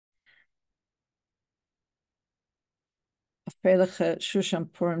Freiliche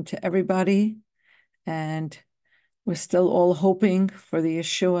Shushan Purim to everybody. And we're still all hoping for the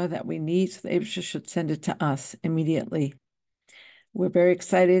Yeshua that we need, so the Eibusha should send it to us immediately. We're very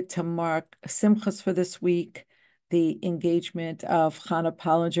excited to mark Simchas for this week, the engagement of Chana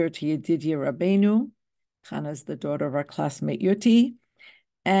Pollinger to Yedidia Rabbeinu. Chana is the daughter of our classmate Yuti,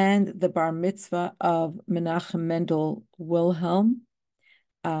 and the bar mitzvah of Menachem Mendel Wilhelm.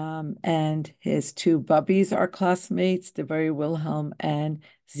 And his two bubbies are classmates, Devari Wilhelm and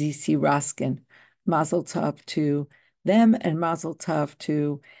Z.C. Raskin. Mazel tov to them, and mazel tov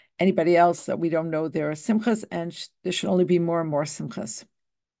to anybody else that we don't know there are simchas, and there should only be more and more simchas.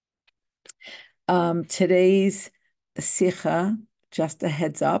 Today's sicha, just a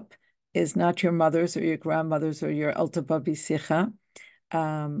heads up, is not your mother's or your grandmother's or your Alta Babi sicha.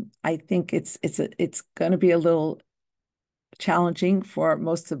 I think it's going to be a little challenging for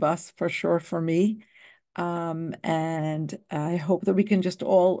most of us, for sure for me. And I hope that we can just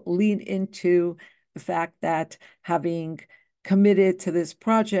all lean into the fact that having committed to this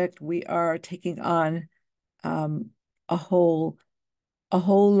project, we are taking on a whole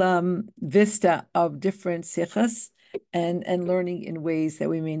vista of different sichas and learning in ways that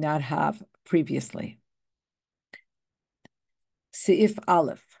we may not have previously. Seif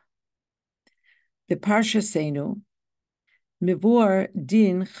Aleph. The Parsha Seinu, Mivur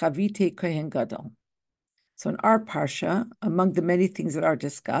din chavite kohen gadol. So in our parsha, among the many things that are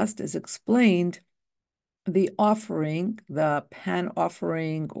discussed, is explained the offering, the pan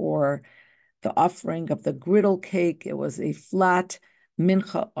offering, or the offering of the griddle cake. It was a flat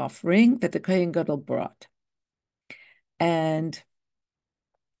mincha offering that the kohen gadol brought. And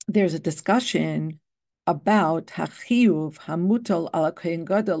there's a discussion about hachiyuv hamutal ala kohen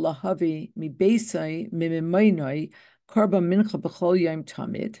gadol lahavi mi beisai mimimainoi korban mincha b'chol yom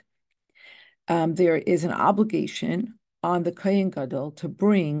tamid. There is an obligation on the kohen gadol to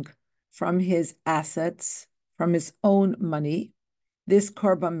bring from his assets, from his own money, this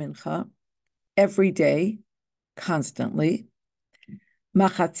korban mincha every day, constantly.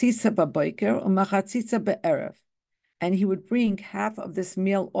 Machatzitza b'boker or machatzitza be'erev, and he would bring half of this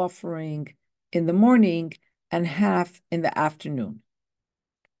meal offering in the morning and half in the afternoon.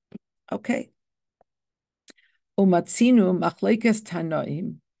 Okay. Umatzinu machlekes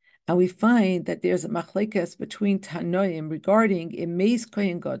tanoim, and we find that there's a machlekes between tanoim regarding imeis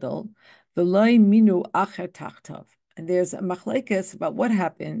kohen gadol v'loy minu acher tachtav, and there's a machlekes about what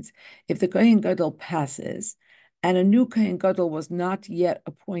happens if the kohen gadol passes and a new kohen gadol was not yet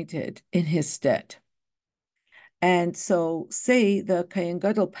appointed in his stead. And so, say the kohen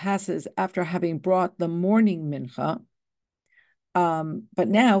gadol passes after having brought the morning mincha, but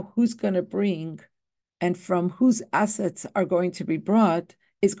now who's going to bring? And from whose assets is going to be brought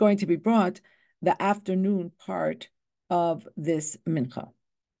the afternoon part of this mincha.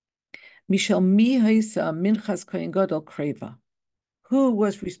 Mishal mi haisa minchas kohen gadol kreva. Who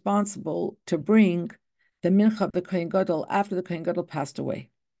was responsible to bring the mincha of the kohen gadol after the kohen gadol passed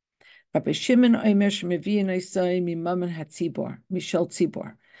away? Rabbi Shimon omer shemevi'in oisai mimamen hatzibor mishal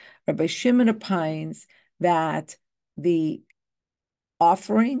tzibor. Rabbi Shimon opines that the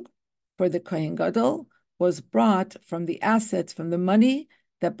offering for the kohen gadol was brought from the assets, from the money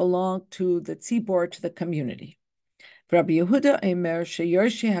that belonged to the tzibor, to the community. Rabbi Yehuda omer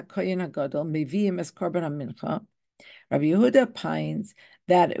sheyorshi hakohen hagadol mevi'im es korban hamincha. Rabbi Yehuda opines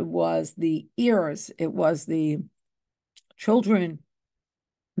that it was the heirs, it was the children,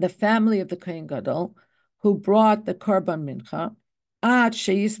 the family of the kohen gadol, who brought the korban mincha ad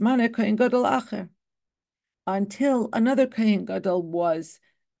sheyismane kohen gadol acher, until another kohen gadol was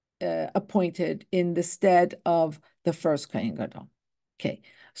appointed in the stead of the first kohen gadol. Okay,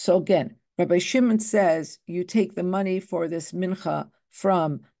 so again, Rabbi Shimon says you take the money for this mincha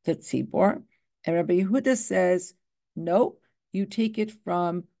from the tzibor, and Rabbi Yehuda says no, you take it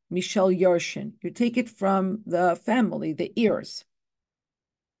from Mishal Yorshin. You take it from the family, the heirs.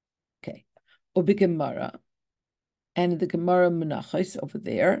 Okay, Ubi Gemara, and the Gemara Menachos over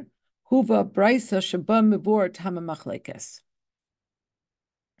there, Huva Braisa Shaba Mivur Tama Machlekes.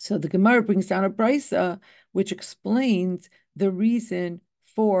 So the Gemara brings down a brisa which explains the reason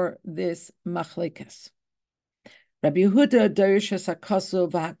for this machlekes. Rabbi Yehuda Darishas Hakasu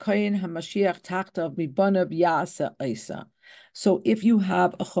v'Hakoyin Hamashiach Tachtav Mibanav Yasa Isa. So if you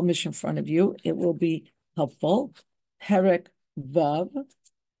have a chumash in front of you, it will be helpful. Perek Vav,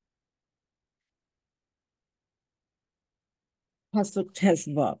 Pasuk Tes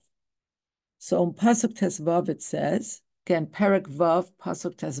Vav. So in Pasuk Tes Vav it says, again, Perek Vav,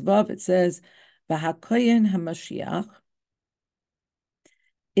 Pasuk Tes Vav, it says, V'Hakoyin Hamashiach.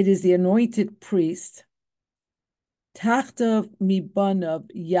 It is the anointed priest Tachtav mibanav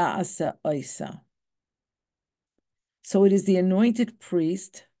ya'asa oisa. So it is the anointed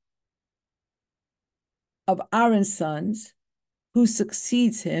priest of Aaron's sons who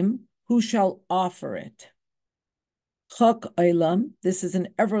succeeds him, who shall offer it. Chok Olam, this is an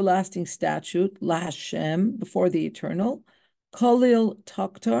everlasting statute, La Hashem, before the eternal. Kolil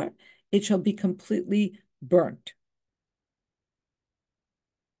Toktar, it shall be completely burnt.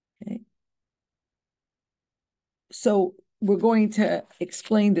 Okay. So we're going to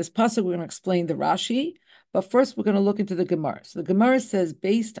explain this pasuk. We're going to explain the Rashi, but first we're going to look into the Gemara. So the Gemara says,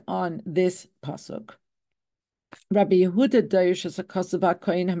 based on this pasuk, Rabbi Yehuda Dayush as a Kosovo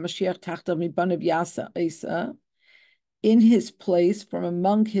Kohen HaMashiach Tachtav Mibanav Yasa Isa, in his place from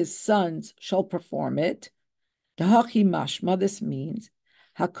among his sons shall perform it. Dahachi mashma, this means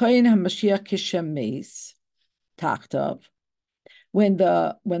HaKohen HaMashiach Kishemes Tachtav. When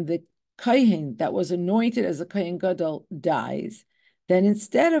the Kohen that was anointed as a Kohen Gadol dies, then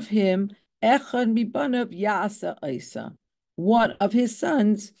instead of him, Echad Mibanav Yasa Isa, one of his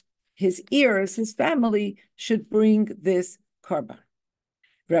sons, his heirs, his family, should bring this korban.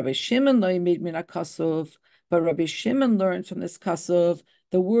 Rabbi Shimon lo made min kasov, but Rabbi Shimon learns from this kasov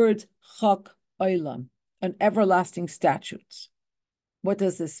the words chok olam, an everlasting statutes. What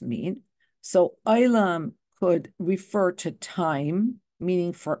does this mean? So olam could refer to time,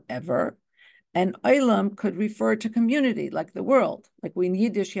 meaning forever, and olam could refer to community, like the world. Like we in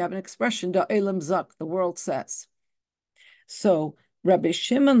Yiddish, you have an expression, da olam zak, the world says. So Rabbi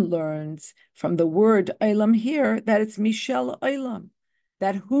Shimon learns from the word olam here that it's Mishel olam,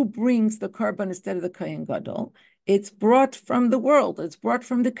 that who brings the korban instead of the Kohen Gadol. It's brought from the world. It's brought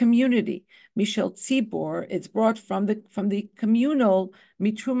from the community. Mishel Tzibor, it's brought from the communal,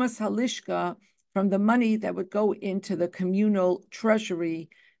 mitrumas halishka, from the money that would go into the communal treasury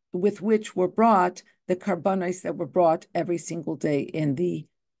with which were brought the karbanos that were brought every single day in the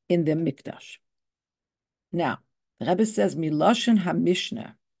mikdash. Now, the Rebbe says, Miloshen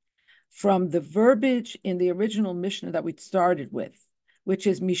HaMishnah, from the verbiage in the original Mishnah that we started with, which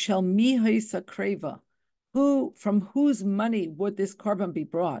is Mishel Mi Haisa Kreva, from whose money would this korban be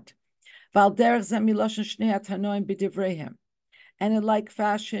brought? And in like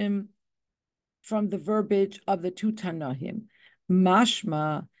fashion, from the verbiage of the two Tanoim,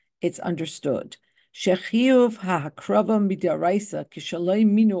 mashma, it's understood. Shechiyuv ha'hakrava midaraisa kishaloi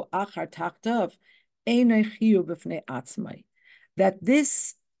minu achar tachtav einay chiyuv b'fnei atzmai. That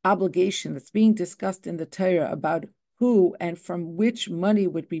this obligation that's being discussed in the Torah about who and from which money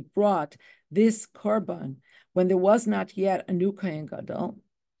would be brought this korban when there was not yet a new Kohen Gadol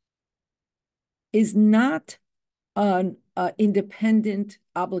is not an independent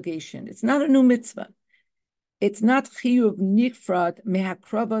obligation. It's not a new mitzvah. It's not chiyuv nifrad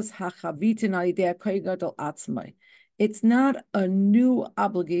mehakravas hachavitin al Kohen Gadol atzmai. It's not a new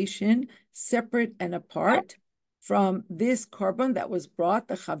obligation separate and apart from this korban that was brought,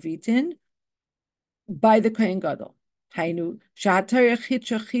 the chavitin, by the Kohen Gadol. This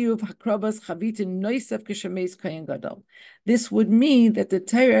would mean that the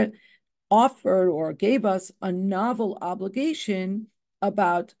Torah offered or gave us a novel obligation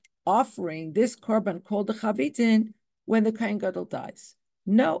about offering this korban called the chavitin when the Kohen Gadol dies.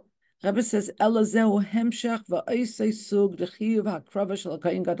 No, Rebbe says elazehu hemshach va'oisei sug d'chiyuv hakrava shel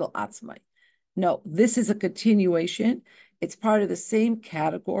Kohen Gadol atzmai. No, this is a continuation. It's part of the same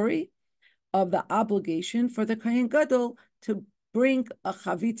category of the obligation for the Kohen Gadol to bring a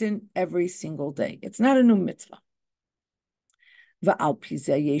chavitin every single day. It's not a new mitzvah.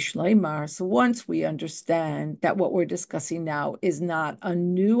 So once we understand that what we're discussing now is not a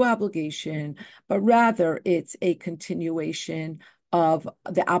new obligation, but rather it's a continuation of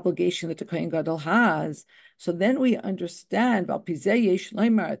the obligation that the Kohen Gadol has, so then we understand,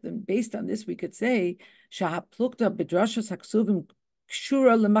 based on this we could say, Shahaplukta Bidrashas Haksuvim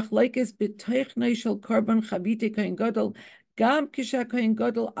Kshura lemachlekes b'toichnei shel korban chavite Kohen Gadol gam kisha Kohen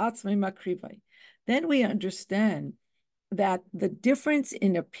Gadol atzmei makrivai. Then we understand that the difference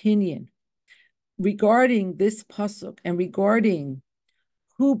in opinion regarding this pasuk and regarding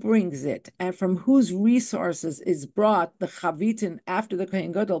who brings it and from whose resources is brought the chavitin after the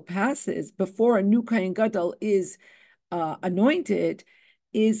Kohen Gadol passes, before a new Kohen Gadol is anointed,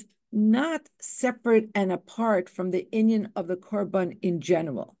 is not separate and apart from the inyan of the korban in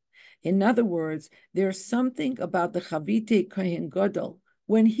general. In other words, there's something about the chavite Kohen Gadol,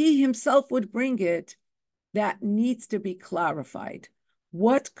 when he himself would bring it, that needs to be clarified.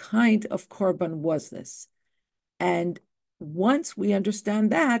 What kind of korban was this? And once we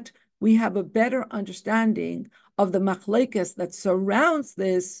understand that, we have a better understanding of the machlekes that surrounds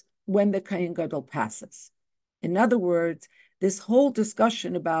this when the Kohen Gadol passes. In other words, this whole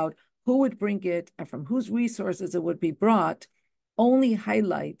discussion about who would bring it and from whose resources it would be brought only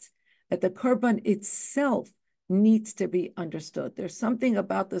highlights that the korban itself needs to be understood. There's something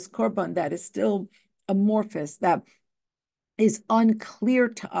about this korban that is still amorphous, that is unclear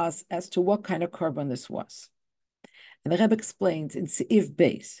to us as to what kind of korban this was. And the Rebbe explains in Seif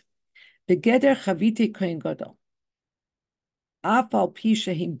Beis, Begeder Chavite Kohen Gadol, Afal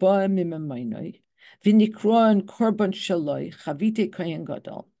Pisha Himba Mimamainoi, Vinikroan Korban Shaloi, Chavite Kohen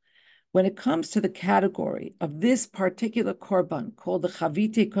Gadol. When it comes to the category of this particular korban called the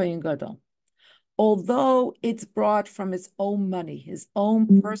Chavite Kohen Gadol, although it's brought from his own money, his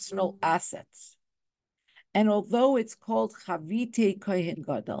own personal assets, and although it's called Chavite Kohen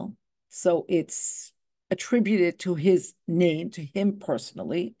Gadol, so it's attributed to his name, to him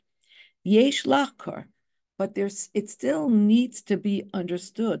personally, Yesh Lachkar, but it still needs to be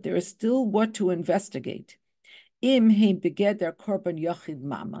understood. There is still what to investigate. Im heim begeder korban yachid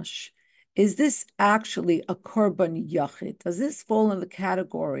mamash. Is this actually a korban yachid? Does this fall in the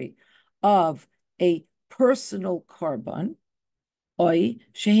category of a personal korban? Oy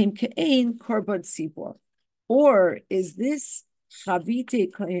shehem ke'ein korban sibor. Or is this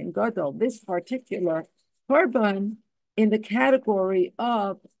Chavite Kohen Gadol, this particular korban, in the category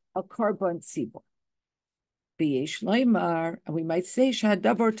of a korban sibor? B'yesh loymar, and we might say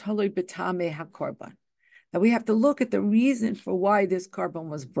shadavar taloi b'tameh hakorban, that we have to look at the reason for why this korban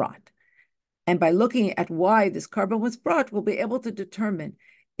was brought. And by looking at why this korban was brought, we'll be able to determine,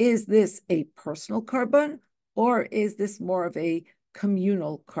 is this a personal korban or is this more of a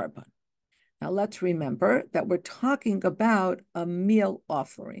communal korban? Now let's remember that we're talking about a meal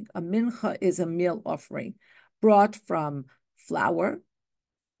offering. A mincha is a meal offering brought from flour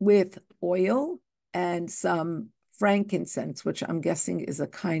with oil and some frankincense, which I'm guessing is a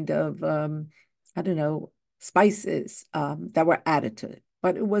kind of, I don't know, spices that were added to it.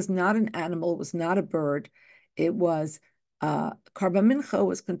 But it was not an animal, it was not a bird. It was, korban mincha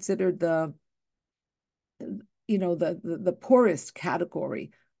was considered the poorest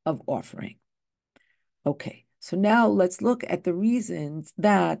category of offering. Okay, so now let's look at the reasons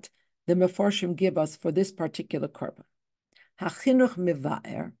that the Mefarshim give us for this particular korban. Hachinuch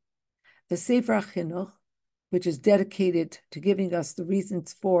Mevaer, the Sefer Hachinuch, which is dedicated to giving us the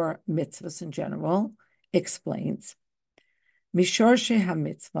reasons for mitzvahs in general, explains, Mishorshe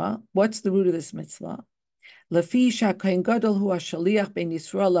HaMitzvah, what's the root of this mitzvah? Lefi Kohen Gadol hu hashaliach ben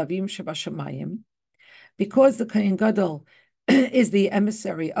Yisrael lavim shebashamayim, because the Kohen Gadol is the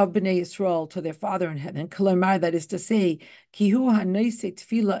emissary of Bnei Yisrael to their Father in heaven. Kalamar, that is to say, Kihu ha'noisei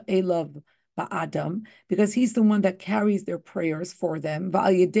tefila elav ba'adam, because he's the one that carries their prayers for them.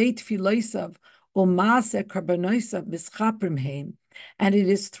 Va'al yedei tefilaisav u'maaseh karbonosav mischaprim heim, and it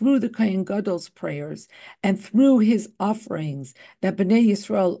is through the Kohen Gadol's prayers and through his offerings that Bnei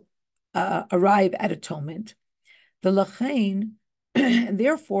Yisrael arrive at atonement. The lachain, and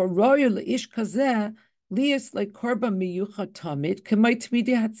therefore, royal ish kazeh lias like korban miyucha tamid k'may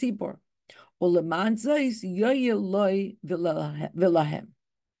tmidei hatzibor uleman zayis yoyel loy vilahem.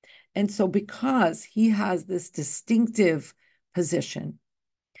 And so, because he has this distinctive position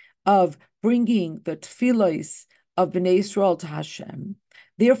of bringing the tefillos of Bnei Yisrael to Hashem,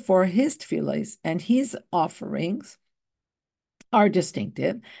 therefore his tefillos and his offerings are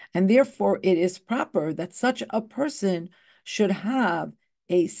distinctive, and therefore it is proper that such a person should have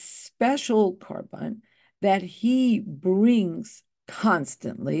a special korban that he brings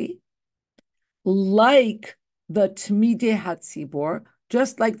constantly, like the Tmidei Hatzibor,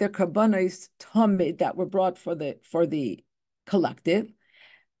 just like the korbanos tamid that were brought for the collective,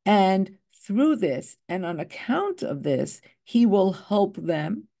 and through this and on account of this, he will help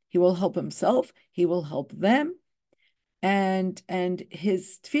them. He will help himself. He will help them, and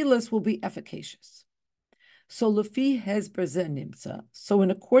his tefillas will be efficacious. So lefi hezber ze nimtza. So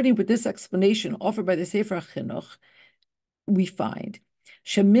in according with this explanation offered by the Sefer HaChinuch, we find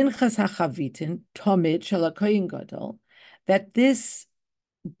sheminchas hachavitin tomid shel hakohen gadol, that this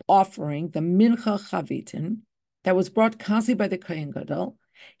offering, the mincha chavitin, that was brought constantly by the kohen gadol,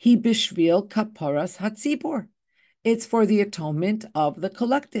 he bishvil kaparas hatzibor. It's for the atonement of the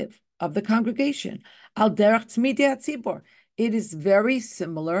collective, of the congregation. Al derech tzmidei hatzibor. It is very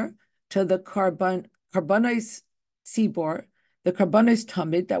similar to the korbanos tzibor, the korbanos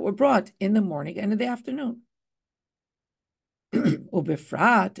tamid that were brought in the morning and in the afternoon.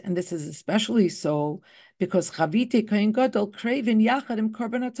 Ubefrat, and this is especially so because Chavite Kohen Gadol craven yachadim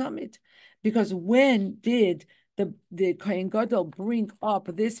korban tamid. Because when did the Kohen Gadol bring up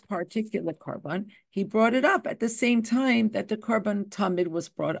this particular korban? He brought it up at the same time that the korban tamid was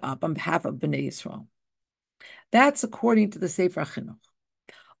brought up on behalf of Bnei Yisrael. That's according to the Sefer Chinuch.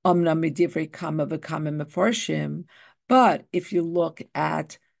 Omnam midivrei kama v'kama mefarshim, but if you look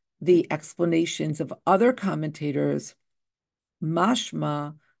at the explanations of other commentators,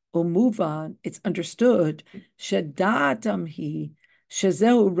 mashma umuvan, it's understood sheda'atam hi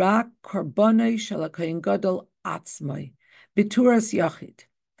shezeu rak korbanei shel hakohen gadol atzmai bituras yachid.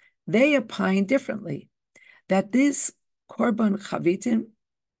 They opine differently that this korban chavitin,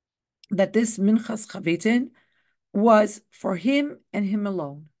 that this minchas chavitin was for him and him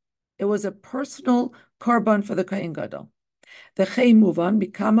alone. It was a personal korban for the kohen gadol. The chay muvan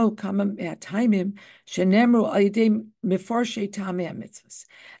mikama ukama me'ataimim shenemru al yedei mefarshei tamei mitzvahs,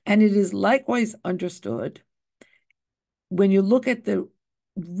 and it is likewise understood when you look at the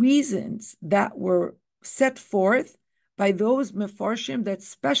reasons that were set forth by those mefarshim that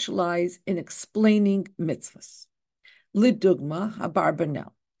specialize in explaining mitzvahs. Lidugma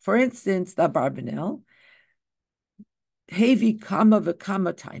habarbanel, for instance, the Barbanel. Hevi kama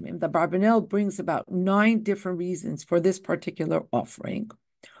v'kama timim. The Barbanel brings about 9 different reasons for this particular offering.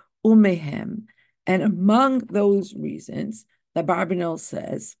 Umehem, and among those reasons, the Barbanel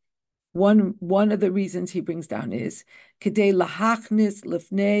says, one of the reasons he brings down is Kedei lahachnis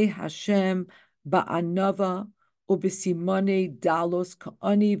lifnei Hashem ba'anava ubesimone dalos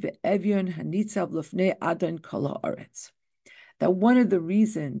ka'ani ve'evyon hanitzav lifnei adon kol haaretz. That one of the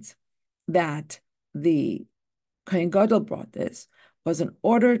reasons that the Kohen Gadol brought this was in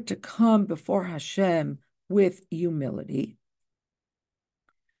order to come before Hashem with humility,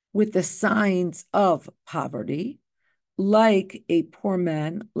 with the signs of poverty, like a poor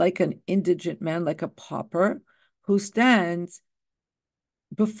man, like an indigent man, like a pauper, who stands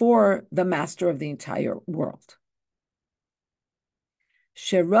before the master of the entire world.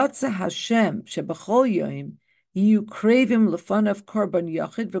 Sheratza Hashem shebachol yoim you cravim lefanav korban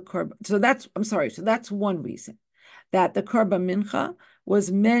yachid v'korban. So that's one reason, that the korban mincha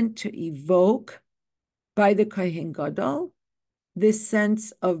was meant to evoke by the kohen gadol this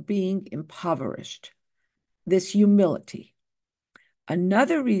sense of being impoverished, this humility.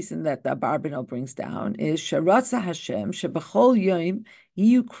 Another reason that the Barbanel brings down is Sharatza Hashem shebachol yom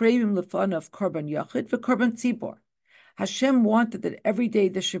you cravim lefanav korban yachid v'korban tzibor. Hashem wanted that every day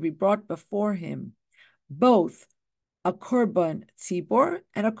there should be brought before him both a korban tzibor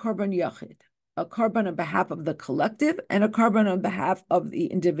and a korban yachid, a korban on behalf of the collective and a korban on behalf of the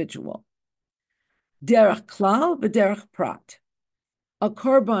individual. Derech klal v'derech prat, a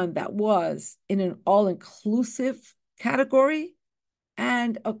korban that was in an all-inclusive category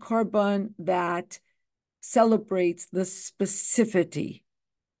and a korban that celebrates the specificity.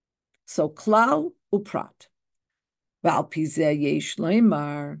 So klal uprat. Val pizeh yesh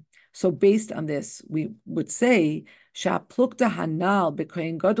leimar. So based on this, we would say, Sha'plukta hanal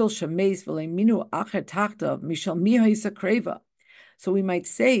b'kohen gadol shemeis v'leiminu acher tachtav mishal mi ha'yisakreva. So we might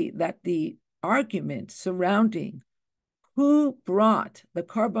say that the argument surrounding who brought the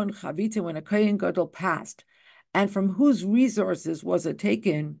korban chavita when a kohen gadol passed, and from whose resources was it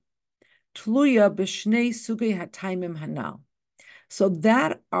taken, tluya b'shnei sugei hataimim hanal. So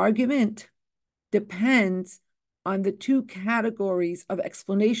that argument depends on the 2 categories of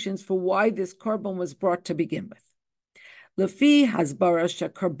explanations for why this korban was brought to begin with. Lefi hasbara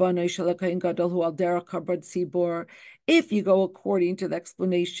shekarbanei shel hakohen gadol hu al derech korban tzibor. If you go according to the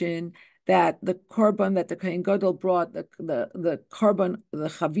explanation that the korban that the kohen gadol brought, the korban, the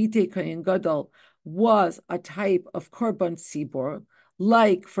chavite kohen gadol, was a type of korban tzibor,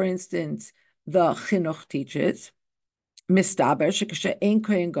 like, for instance, the chinuch teaches, mistaber shekashe'en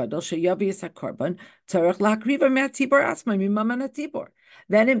kohen gadol sheyavi es hakorban tzarech lahakriva me'atzibor asmai mimaman hatzibor.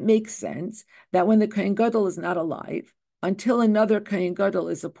 Then it makes sense that when the kohen gadol is not alive, until another kohen gadol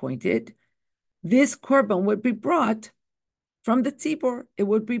is appointed, this korban would be brought from the tzibor. It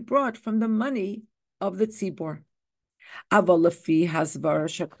would be brought from the money of the tzibor. Aval lefi hasvar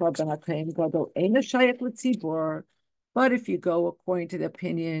shekorban hakohen gadol ein shayach l'tzibor. But if you go according to the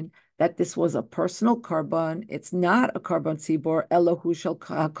opinion that this was a personal korban, it's not a korban tzibor, elohu shel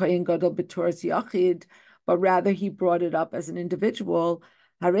kohen gadol b'turas yachid, but rather he brought it up as an individual.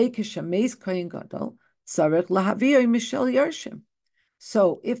 Harei kishameis kohen gadol tzarech lahaviyoi mishel yarshim.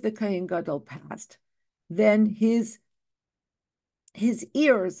 So if the kohen gadol passed, then his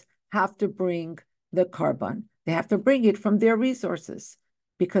ears have to bring the korban. They have to bring it from their resources,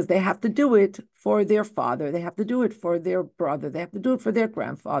 because they have to do it for their father, they have to do it for their brother, they have to do it for their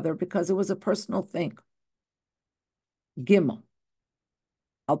grandfather, because it was a personal thing. Gimel,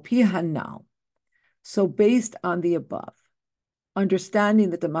 al pi hanal. So based on the above, understanding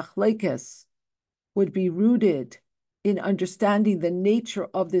that the machlekes would be rooted in understanding the nature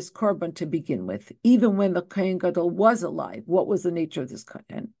of this korban to begin with, even when the Kohen Gadol was alive. What was the nature of this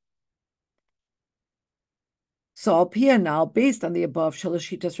Kohen? So al pia now, based on the above,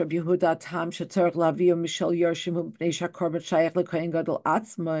 Shalashitas Rabbi Yehuda Tam Shetzarech Lavio Mishal Yarshim Bnei Shakorban Shayach LeKohen Gadol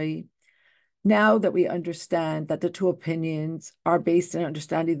Atzmai. Now that we understand that the two opinions are based on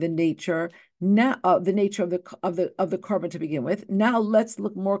understanding the nature, now the nature of the korban to begin with, now let's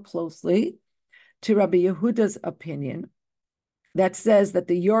look more closely to Rabbi Yehuda's opinion that says that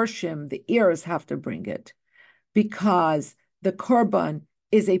the Yorshim, the heirs, have to bring it because the korban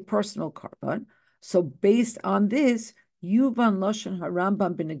is a personal korban. So based on this, Yuvan Loshen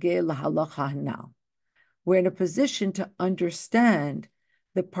HaRambam B'negei Lahalacha now. We're in a position to understand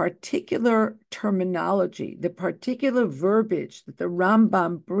the particular terminology, the particular verbiage that the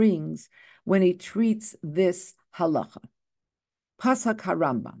Rambam brings when he treats this halacha. Pasak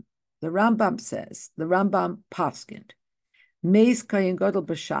HaRambam. The Rambam says, the Rambam paskind, Meis Kohen Gadol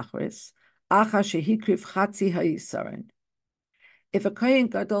b'shachris, acha shehikriv chatzi hayisaron. If a Kohen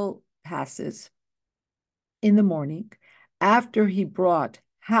Gadol passes in the morning after he brought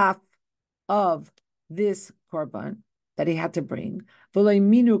half of this korban that he had to bring, v'lo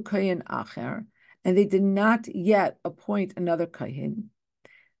minu kohen acher, and they did not yet appoint another kohen,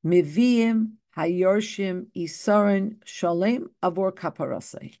 meviim hayorshim isaron shalem avor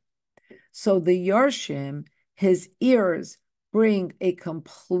kaparasei. So the yorshim, his ears, bring a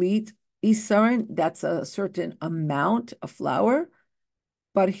complete isaron, that's a certain amount of flour.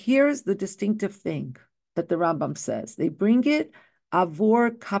 But here's the distinctive thing that the Rambam says. They bring it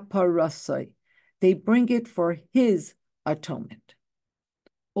avor kaparasei. They bring it for his atonement.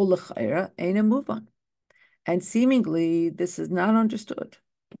 Ulechaira ain't a move on. And seemingly this is not understood.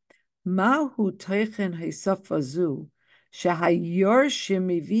 Mahu teichen heisafazu shehayorshim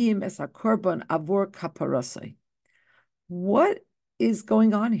miviim es hakorban avor kaparasei. What is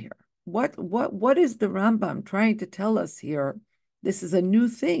going on here? What is the Rambam trying to tell us here? This is a new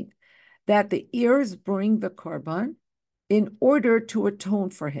thing, that the heirs bring the korban in order to atone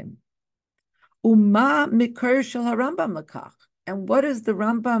for him. Uma mikar shel harambam lekach. And what is the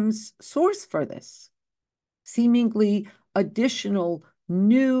Rambam's source for this? Seemingly additional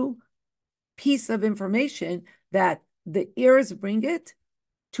new piece of information that the heirs bring it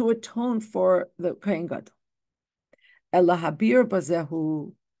to atone for the Kohen Gadol. Elahabir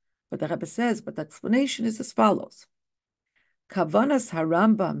bazehu. But the Rebbe says, but the explanation is as follows. Kavanas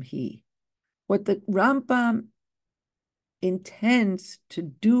harambam he. What the Rambam intends to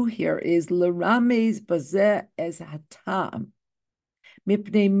do here is l'rameis bazeh as hatam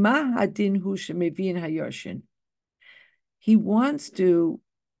mipnei ma hadin hu shemevin hayorshin. He wants to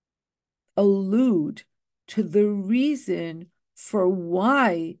allude to the reason for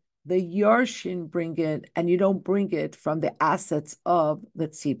why the Yarshin bring it and you don't bring it from the assets of the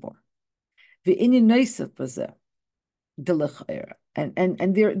tzibor. V'inyan neisef bazeh delechayra. And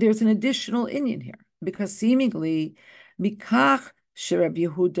there's an additional inyan here, because seemingly mikach sherab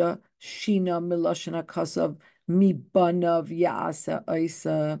Yehuda shina miloshana kasav mibanav yaasa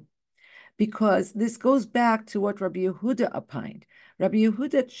isa, because this goes back to what Rabbi Yehuda opined. Rabbi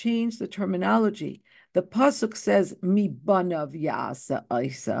Yehuda changed the terminology. The pasuk says mibanav yaasa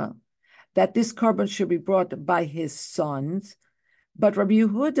isa, that this korban should be brought by his sons. But Rabbi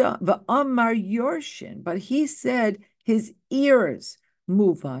Yehuda va'amar yorshin, but he said his ears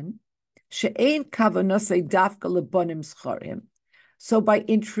move on. She'ein kavanasei dafka lebanim scharim. So by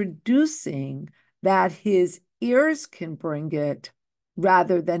introducing that his ears can bring it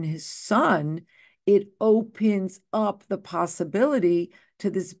rather than his son, it opens up the possibility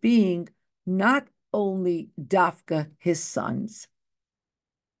to this being not only dafka his sons.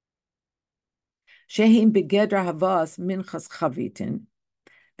 She'ein begedra havas minchas chavitin.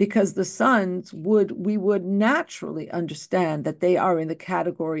 Because the sons we would naturally understand that they are in the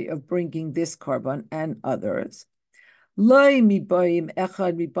category of bringing this korban and others.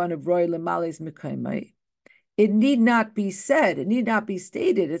 It need not be said, it need not be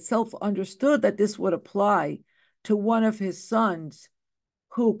stated, it's self-understood that this would apply to one of his sons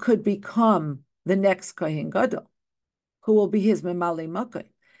who could become the next Kohen Gadol, who will be his Memali Makai.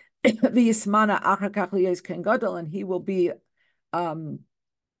 And he will be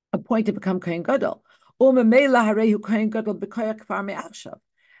appointed to become Kohen Gadol.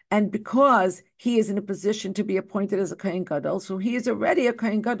 And because he is in a position to be appointed as a Kohen Gadol, so he is already a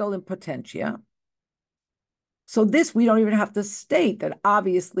Kohen Gadol in potentia. So this, we don't even have to state that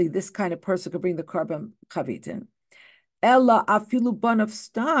obviously this kind of person could bring the korban chavitin. Ella afilu banav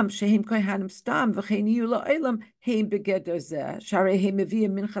stam shehim kohanim stam v'chein yiyu la'olam heim begeder zeh sharei heim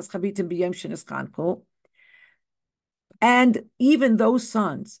meviim minchas chavitim b'yom sheniskanku. And even those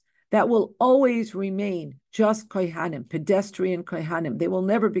sons that will always remain just kohanim, pedestrian kohanim, they will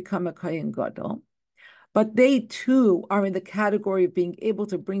never become a kohen gadol. But they too are in the category of being able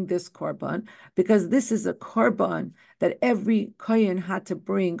to bring this korban, because this is a korban that every kohen had to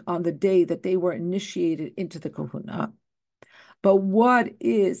bring on the day that they were initiated into the kahuna. But what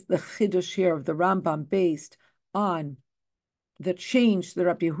is the chiddush here of the Rambam based on the change that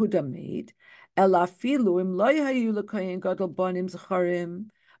Rabbi Yehuda made?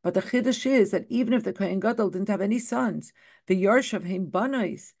 But the chiddush is that even if the kohen gadol didn't have any sons, the yarshav him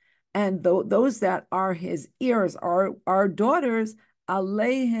banais, and those that are his heirs are daughters,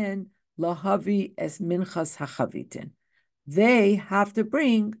 aleihen lahavi es minchas hachavitin. They have to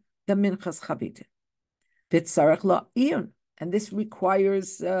bring the minchas chavitin. B'tzarech la'iyun, and this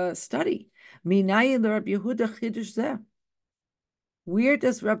requires study. Minayin Rabbi Yehuda chiddush zeh. Where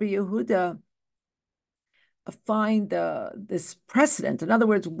does Rabbi Yehuda find this precedent? In other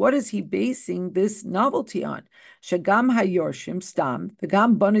words, what is he basing this novelty on? Shagam hayorshim stam,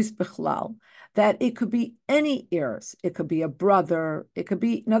 v'gam banis bichlal, that it could be any heirs. It could be a brother. It could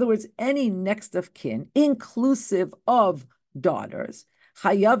be, in other words, any next of kin, inclusive of daughters.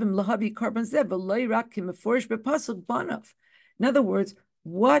 Chayavim lahavi karban zeh v'lo rak ki meforish bepasuk banav. In other words,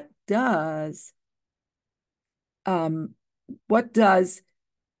 what does Rabbi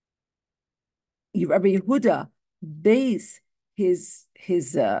Yehuda base his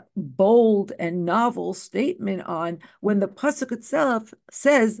bold and novel statement on when the pasuk itself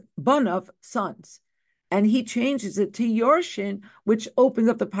says banav, sons, and he changes it to yorshin, which opens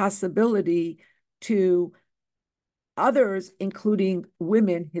up the possibility to others, including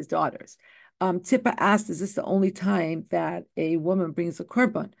women, his daughters. Tippa asked, is this the only time that a woman brings a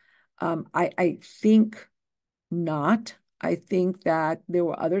korban? I think not. I think that there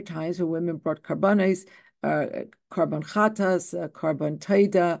were other times where women brought karbanos, korban chatas, korban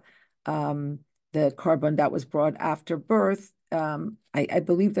taida, the korban that was brought after birth. I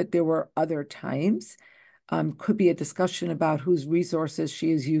believe that there were other times. Could be a discussion about whose resources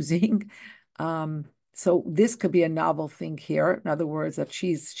she is using. So this could be a novel thing here. In other words, that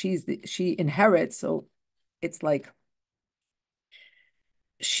she inherits. So it's like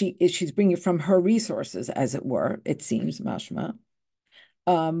she's bringing from her resources, as it were. It seems mashma.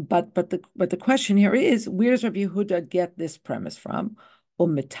 But the question here is, where does Rabbi Yehuda get this premise from?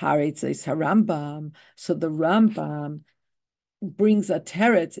 Harambam. So the Rambam brings a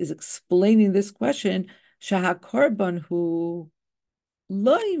teretz, is explaining this question. Shaha korban hu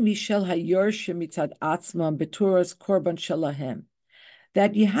loy mishel hayorshim mitzad atzmam beturas korban shalahem.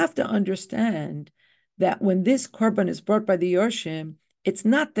 That you have to understand that when this korban is brought by the yorshim, it's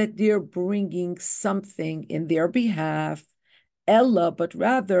not that they're bringing something in their behalf, ella, but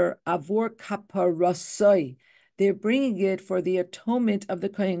rather avor kaparasoi. They're bringing it for the atonement of the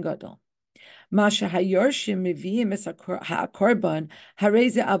kohen gadol. Masha hayorshim miviyim es hakorban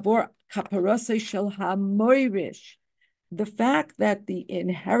hareze avor kaparasoi shel hamoirish. The fact that the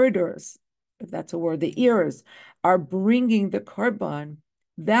inheritors, if that's a word, the heirs, are bringing the korban,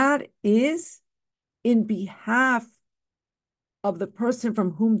 that is in behalf of the person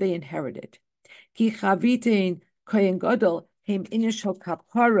from whom they inherited. Ki chavitein kohen gadol hem inishal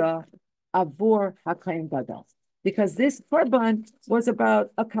kapara avor hakohen gadol, because this korban was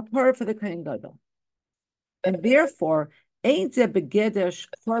about a kapara for the kohen gadol, and therefore ein ze begedesh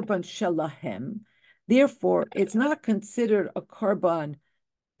korban shelahem. Therefore, it's not considered a korban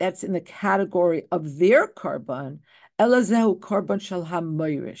that's in the category of their korban. Elazehu korban shel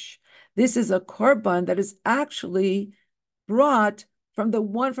hamoirish. This is a korban that is actually brought from the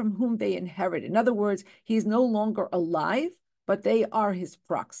one from whom they inherit. In other words, he's no longer alive, but they are his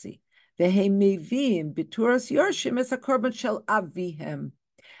proxy. Vehemevim bituras yorshim es a korban shel avihem,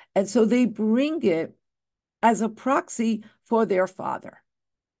 and so they bring it as a proxy for their father.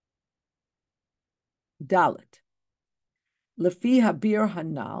 Dalet. Lefi habir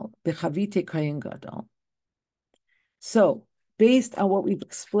hanal bechavite kohen gadol. So, based on what we've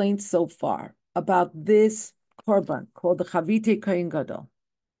explained so far about this korban called the chavite kohen gadol,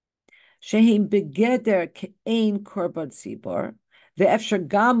 shehim begeder ke'ein korban tzibor, ve'efshar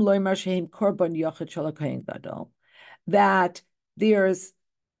gam loymar shehim korban yochid shel kohen gadol, that there's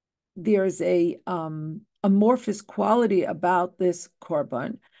a amorphous quality about this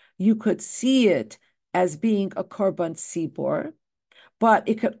korban. You could see it as being a korban tzibor, but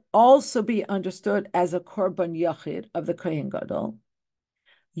it could also be understood as a korban yachid of the kohen gadol.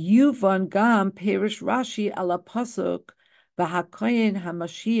 Yuvan gam perish Rashi ala pasuk v'hakohen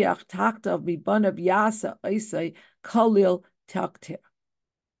hamashiach taktav mibanav yasa oisei kalil taktir.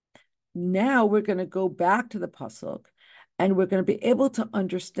 Now we're going to go back to the pasuk, and we're going to be able to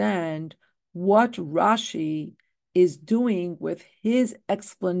understand what Rashi is doing with his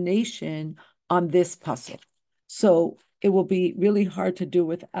explanation on this pasuk. So it will be really hard to do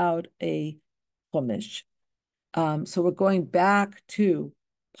without a chumash. So we're going back to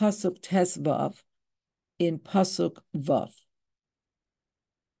pasuk Tesvav in pasuk Vav.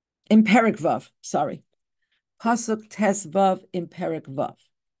 In Perek Vav, sorry. Pasuk Tesvav in Perek Vav.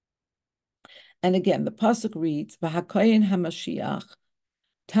 And again, the pasuk reads, "V'hakoyin hamashiach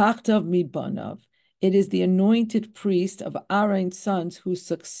tachtav mibanav." It is the anointed priest of Aaron's sons who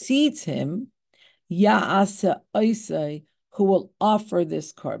succeeds him, Ya'asa Oisei, who will offer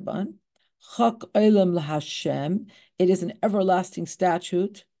this korban. Chak Olam LaHashem. It is an everlasting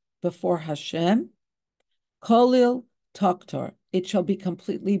statute before Hashem. Kolil Toktor. It shall be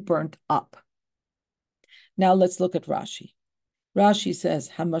completely burnt up. Now let's look at Rashi. Rashi says,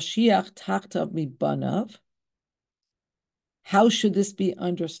 Hamashiach tachtav mibanav. How should this be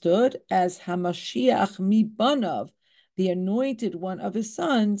understood? As Hamashiach mibanav, the anointed one of his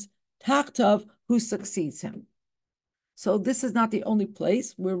sons, tachtav, who succeeds him. So this is not the only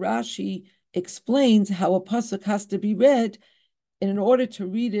place where Rashi explains how a pasuk has to be read. And in order to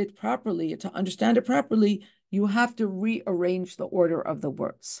read it properly, to understand it properly, you have to rearrange the order of the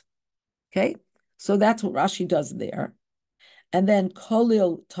words. Okay? So that's what Rashi does there. And then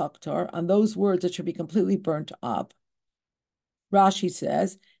kolil taktar, on those words that should be completely burnt up, Rashi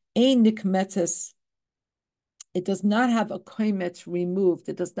says, ein nikmetes, it does not have a koimetz removed.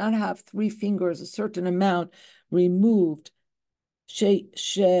 It does not have 3 fingers, a certain amount removed.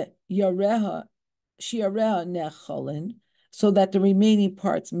 Shiareha necholin, so that the remaining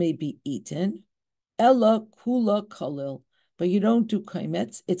parts may be eaten. Ella kula kolil, but you don't do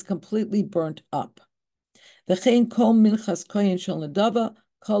koimetz. It's completely burnt up. V'chein kol minchas koyin shel nadava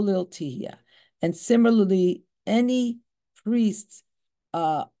kolil tihya. And similarly, any priest's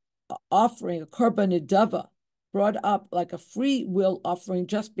offering, a korban nedava, brought up like a free will offering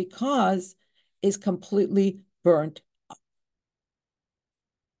just because, is completely burnt up.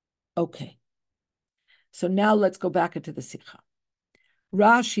 Okay. So now let's go back into the Sikha.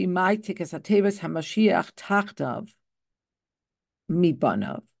 Rashi ma'itikas hateves hamashiach tachtav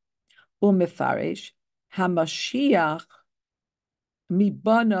mibanav umefarish hamashiach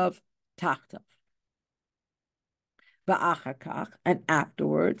mibanav tachtav. Va'achakach, and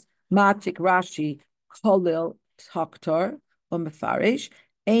afterwards, Matik Rashi kolil taktar umefarish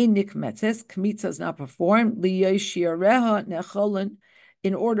ein nikmetzes, kmitza is not performed, liyoshiareha necholin,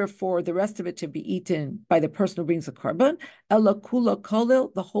 in order for the rest of it to be eaten by the person who brings the korban, ela kula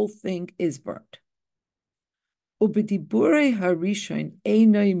kolil, the whole thing is burnt. Ubedibure harishon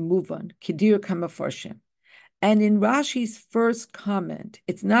einoi muvan kidir kamaforshim. And in Rashi's first comment,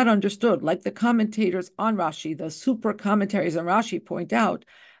 it's not understood, like the commentators on Rashi, the super commentaries on Rashi point out,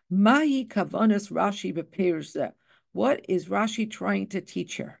 Mahi kavanas Rashi bepeirze. What is Rashi trying to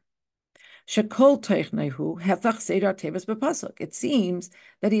teach here? Shekol teichnehu hefach seder teves bepasuk. It seems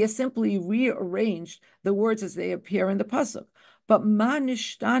that he has simply rearranged the words as they appear in the pasuk. But ma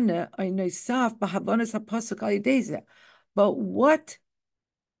nishtane oinosaf bahavanas hapasuk al. But what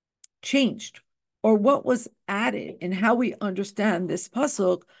changed, or what was added in how we understand this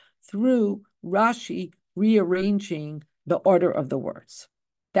pasuk through Rashi rearranging the order of the words?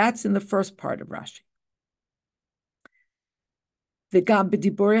 That's in the first part of Rashi.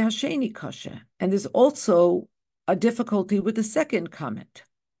 And there's also a difficulty with the second comment.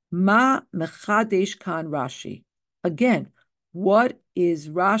 Ma mechadesh kan Rashi. Again, what is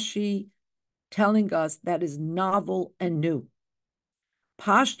Rashi telling us that is novel and new?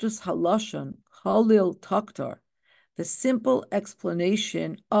 Pashtus halashon halil taktar, the simple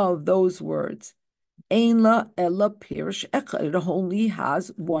explanation of those words. Ein la ella pirish echad. It only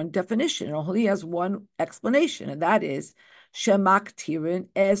has one definition. It only has one explanation, and that is shemaktirin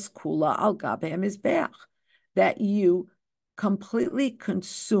es kula al gabehem mizbeach, that you completely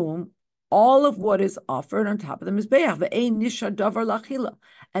consume all of what is offered on top of the mizbeach. Ve'ein nisha davar lachila,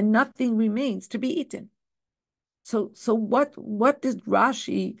 and nothing remains to be eaten. So what was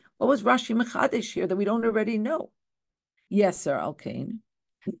Rashi mechadesh here that we don't already know? Yes, sir, Alkain.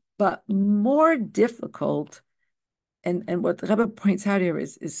 But more difficult, and what the Rebbe points out here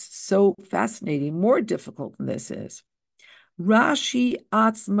is so fascinating. More difficult than this is Rashi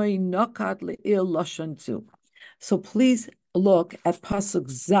atzmai nakat le'il lashon zu. So please look at pasuk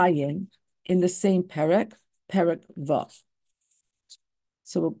Zayin in the same Perek Vav.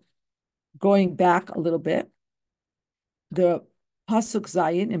 So going back a little bit, the pasuk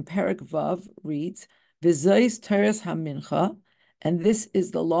Zayin in Perek Vav reads, "V'zois teres hamincha," and this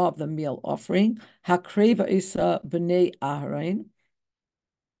is the law of the meal offering, Hakreva Isa b'nei Aharon,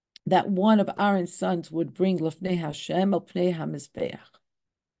 that one of Aaron's sons would bring Lefnei Hashem al Pnei HaMizbeach.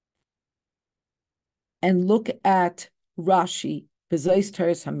 And look at Rashi, B'Zais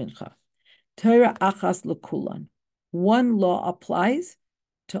Teres HaMincha. Torah achas lekulan. One law applies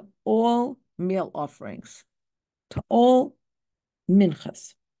to all meal offerings, to all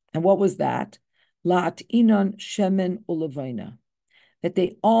minchas. And what was that? La'at inon shemen ulevaina. That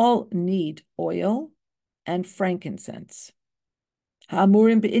they all need oil and frankincense.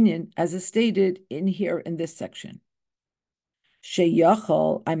 Ha'amurim be'inyan, as is stated in here in this section.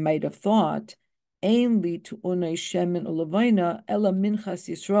 Sheyachol, I might have thought, ein li tu'unay shemen ulevaina ela minchas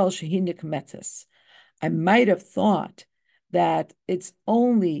Yisrael shehinik metis. I might have thought that it's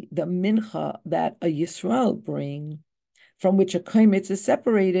only the mincha that a Yisrael bring, from which a kaimitz is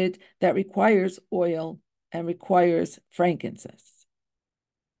separated, that requires oil and requires frankincense.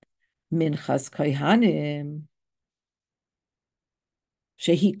 Minchas kaihanim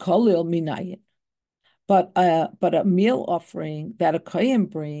shehi kolil minayin. But a meal offering that a kohen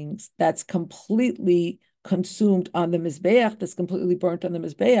brings that's completely consumed on the mizbeach, that's completely burnt on the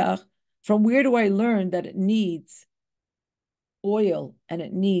mizbeach, from where do I learn that it needs oil and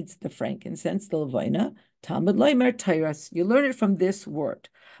it needs the frankincense, the levina? Talmud Leimer Tairas. You learn it from this word.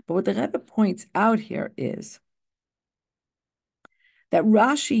 But what the Rebbe points out here is that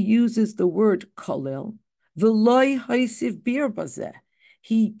Rashi uses the word kolil, v'loi haisiv bir bazeh.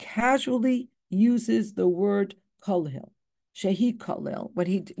 He casually uses the word kolil, shehi kolil,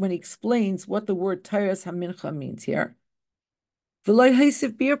 when he explains what the word Tairas hamincha means here. V'loi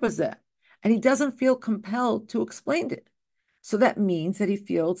haisiv bir bazeh. And he doesn't feel compelled to explain it. So that means that he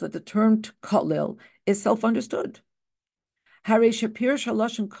feels that the term kolil is self-understood. Hare shapir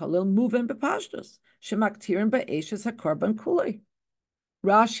shaloshin kolil movin bepashtus shemaktirin ba'eshes hakorban kulei.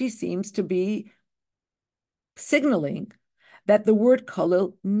 Rashi seems to be signaling that the word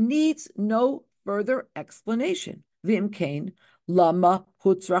kolil needs no further explanation. V'imkein lama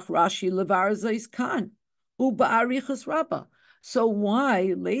hutzrach Rashi levar zeis kan uba'arichas rabbah. So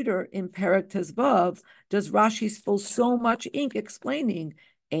why later in Perek Tezvav does Rashi spill so much ink explaining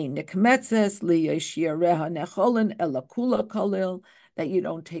ein nekmetzes liyeshireha necholin elakula kolil, that you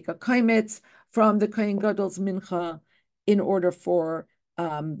don't take a kaimitz from the kohen gadol's mincha in order for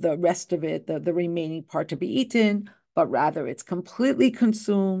the rest of it, the remaining part, to be eaten, but rather it's completely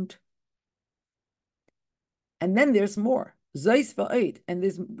consumed. And then there's more. Zeis va'ed, and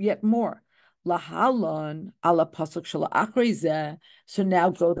there's yet more. Lahalon ala pasuk shala achrei. So now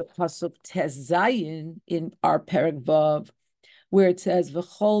go to pasuk tes zayin in our perek vav, where it says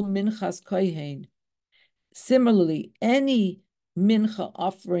v'chol minchas kohen. Similarly, any mincha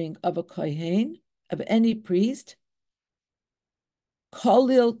offering of a kohen, of any priest,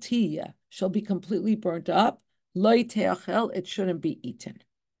 kolil tiya, shall be completely burnt up. Loi teachel, it shouldn't be eaten.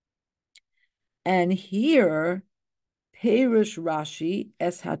 And here, Perish Rashi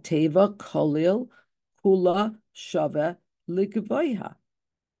es hateva kolil kula shava ligvoiha.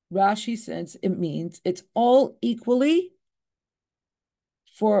 Rashi says it means it's all equally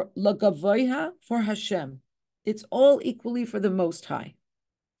for lagavoiha, for Hashem. It's all equally for the Most High.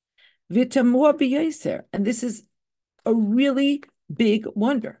 Vitamua b'yaser, and this is a really big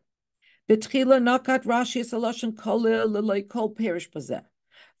wonder. Betchila nakat Rashi saloshen kolil l'loy kol perish bazeh.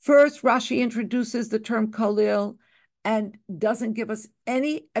 First, Rashi introduces the term kolil and doesn't give us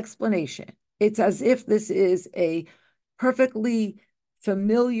any explanation. It's as if this is a perfectly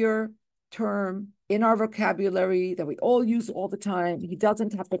familiar term in our vocabulary that we all use all the time. He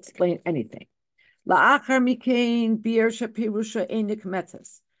doesn't have to explain anything. La'achar mikein bir shapirusha enik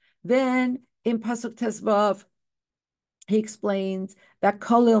metzes. Then in Pasuk Tezvav, he explains that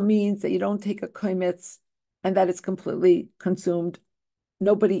kolil means that you don't take a kaimitz and that it's completely consumed.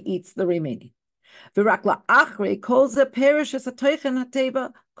 Nobody eats the remaining. And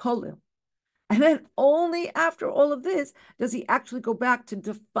then only after all of this does he actually go back to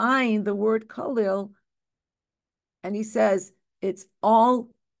define the word kolil, and he says it's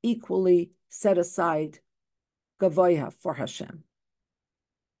all equally set aside gavoya for Hashem.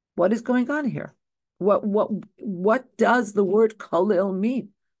 What is going on here? What does the word kolil mean?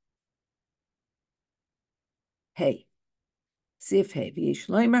 Hey. We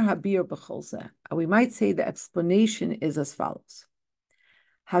might say the explanation is as follows.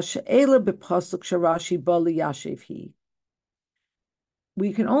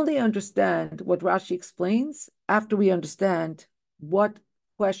 We can only understand what Rashi explains after we understand what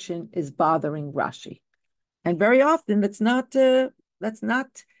question is bothering Rashi. And very often that's not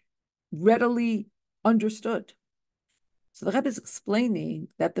readily understood. So the Rebbe is explaining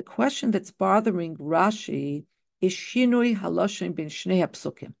that the question that's bothering Rashi is shinui haloshin bin shnei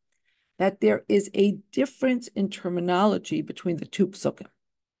psukim, that there is a difference in terminology between the two psukim.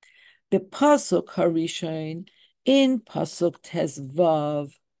 The pasuk harishon in pasuk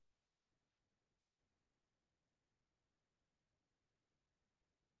tezvav,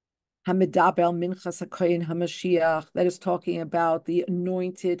 Hamidaber Minchas HaKohen HaMashiach, that is talking about the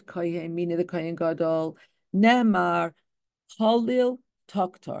anointed Kohen, meaning the Kohen Gadol. Nemar, Khalil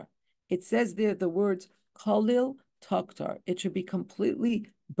Toktar. It says there the words Khalil Toktar. It should be completely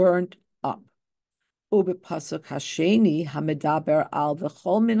burnt up. Ube Pasuk Hasheni Hamidaber al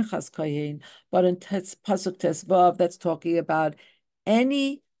V'chol Minchas Kohen. But in Pasuk Tesvav, that's talking about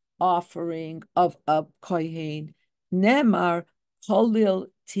any offering of a Kohen. Nemar Khalil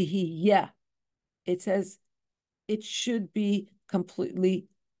Tihiyeh. It says it should be completely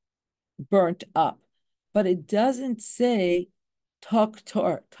burnt up, but it doesn't say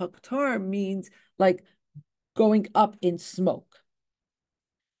taktor. Taktor means like going up in smoke.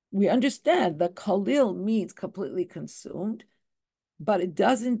 We understand that khalil means completely consumed, but it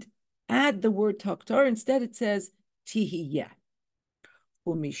doesn't add the word taktor. Instead, it says tihiyeh.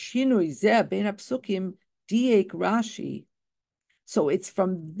 Umishinui zeh ben apsukim diek Rashi. So it's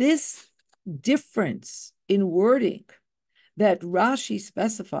from this difference in wording that Rashi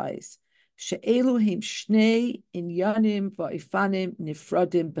specifies she'eluhim shnei inyanim va'ifanim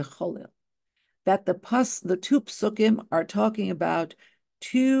nifradim becholil, that the two psukim are talking about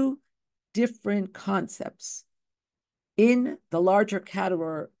two different concepts in the larger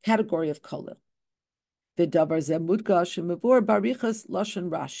category of kolil. V'davar zeh mudgash mevor barichas lashon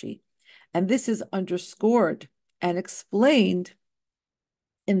Rashi, and this is underscored and explained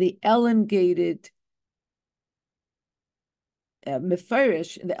in the elongated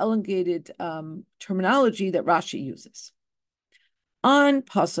mefarish, in the elongated terminology that Rashi uses. On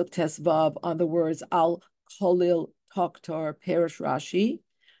Pasuk Tesvav, on the words Al Khalil Toktar Perish Rashi,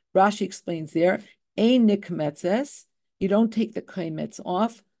 Rashi explains there, Ein nikmetzes, you don't take the kaimetz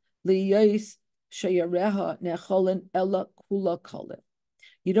off, liyais shayareha necholin ella kula kolil.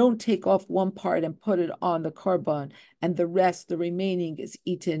 You don't take off one part and put it on the korban, and the rest, the remaining, is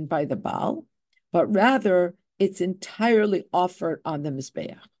eaten by the Baal, but rather it's entirely offered on the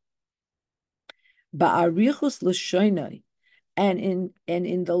Mizbeach. Ba'arichus l'shoinai, and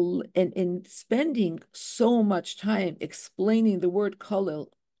in spending so much time explaining the word kolil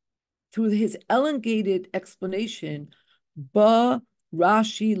through his elongated explanation, ba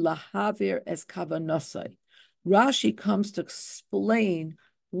Rashi lahavir es kavanasai. Rashi comes to explain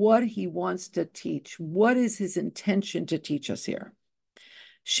what he wants to teach. What is his intention to teach us here?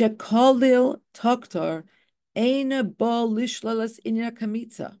 Shekalil taktar eina ba lishlalas inya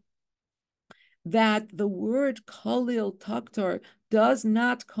kamitza. That the word kalil taktar does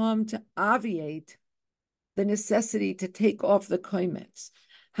not come to obviate the necessity to take off the koimetz.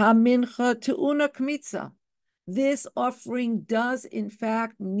 Ha-mincha te'una kamitza. This offering does in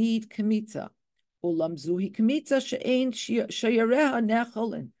fact need kamitza. Ulam zuhi kamitza she'ein shayareha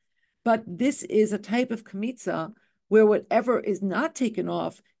necholin. But this is a type of kamitza where whatever is not taken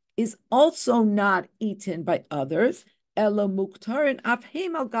off is also not eaten by others. Ela muktarin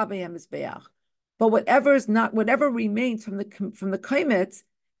afhem al gabehem mizbeach. But whatever remains from the kaimetz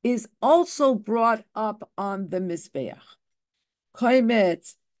is also brought up on the mizbeach.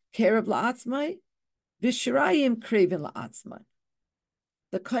 Kaimetz kerev la'atzmai, v'shirayim krevin la'atzmai.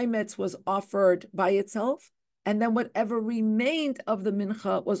 The kaimetz was offered by itself, and then whatever remained of the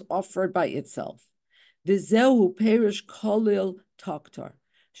mincha was offered by itself. V'zehu perish kolil taktar,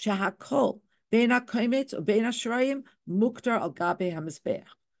 shehakol bein ha'kaimetz or bein ha'shirayim muktar al gabe hamizbeach.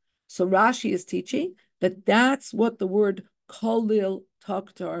 So Rashi is teaching that that's what the word kolil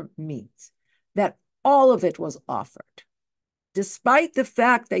taktar means, that all of it was offered. Despite the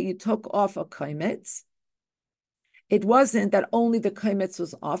fact that you took off a kaimetz, it wasn't that only the kaimetz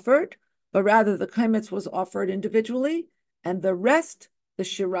was offered, but rather the kaimetz was offered individually, and the rest, the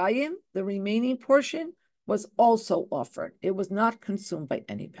shirayim, the remaining portion, was also offered. It was not consumed by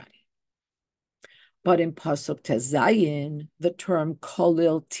anybody. But in Pasuk Tezayin, the term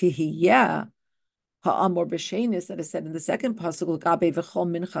kolil tihiyah, ha'amor b'shenis, that is said in the second Pasuk, l'gabe v'chol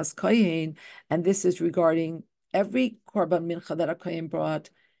minchas kohen, and this is regarding every korban mincha that a kohen brought,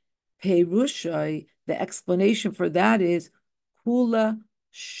 perushai, the explanation for that is kula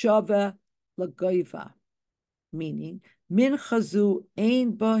shava lagoiva, meaning minchazu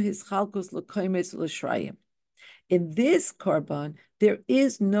ein ba his chalkos l'koimetz l'shrayim. In this korban, there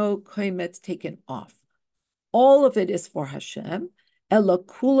is no koimetz taken off. All of it is for Hashem. Ela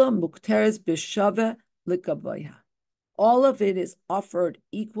kula mukteres b'shava l'gavoya. all of it is offered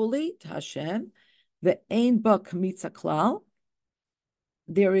equally to Hashem. The ein ba kmitza klal.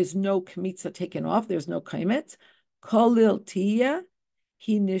 There is no kmitza taken off. There's no kaimet. Kolil tiya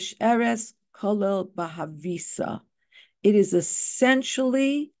hi nisheres kolil bahavisa. It is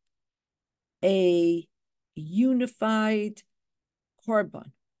essentially a unified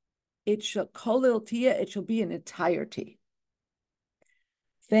korban. It shall kolil tiya. It shall be an entirety.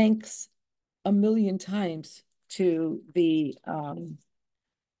 Thanks a million times to the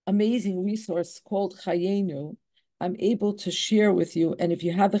amazing resource called Chayenu. I'm able to share with you, and if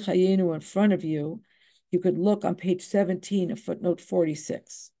you have the Chayenu in front of you, you could look on page 17 of footnote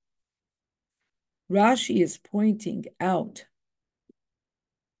 46. Rashi is pointing out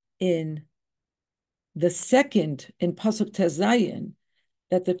in the second, in Pasuk Tezayin,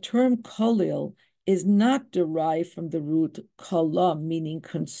 that the term kolil is not derived from the root kala, meaning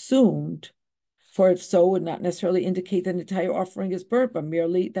consumed, for if so, would not necessarily indicate that an entire offering is burnt, but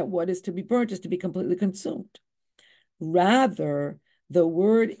merely that what is to be burnt is to be completely consumed. Rather, the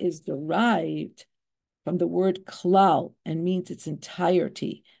word is derived from the word klal and means its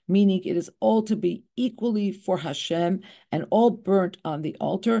entirety, meaning it is all to be equally for Hashem and all burnt on the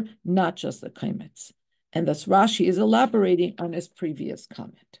altar, not just the kaimetz. And thus Rashi is elaborating on his previous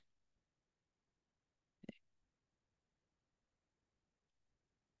comment.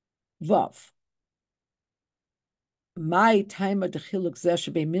 Vav. My time of the chiluk zeh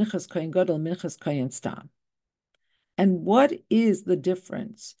shebei minchas kohen gadol minchas kohen stam. And what is the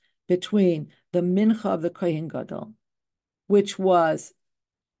difference between the mincha of the kohen gadol, which was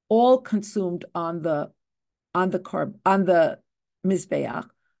all consumed on the mizbeach,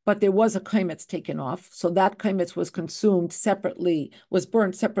 but there was a kaimetz taken off, so that kaimetz was consumed separately, was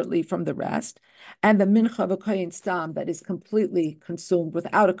burned separately from the rest, and the mincha of a kohen stam that is completely consumed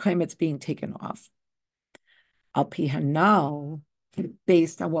without a kaimetz being taken off. Al pi hanal,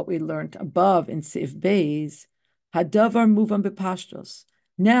 based on what we learned above in Sif Beis, hadavar muvan bepashtos.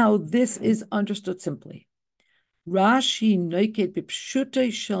 Now this is understood simply. Rashi noiket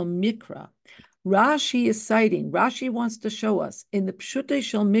b'pshutei shel mikra. Rashi is citing, Rashi wants to show us in the pshutei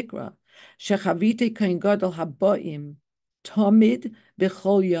shel mikra, shechavite kohen gadol haboim, tomid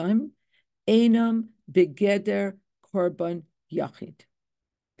b'chol yom, enam begeder korban yachid.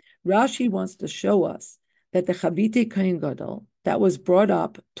 Rashi wants to show us that the Chavite Kohen Gadol, that was brought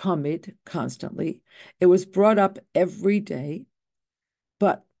up tamid, constantly, it was brought up every day,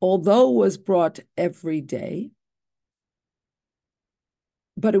 but although it was brought every day,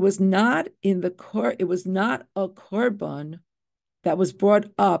 but it was not it was not a korban that was brought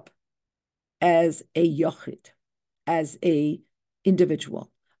up as a yochid, as a individual.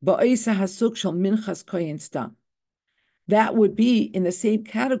 Ba'isa hasuk shel minchas kohen stam. That would be in the same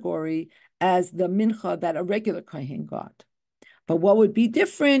category as the mincha that a regular kohen got. But what would be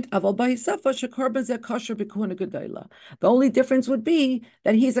different? The only difference would be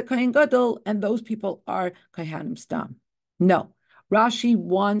that he's a kohen gadol and those people are kohanim stam. No, Rashi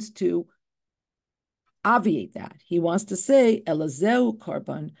wants to obviate that. He wants to say elazeu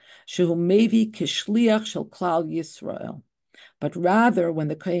korban shehu mevi kishliach shel klal Yisrael. But rather, when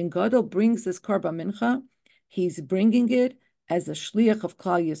the kohen gadol brings this korban mincha, he's bringing it as a shliach of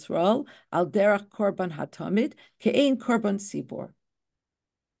Klal Yisrael, al derech korban hatamid, ke'ein korban sibor.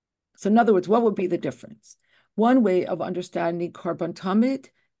 So in other words, what would be the difference? One way of understanding korban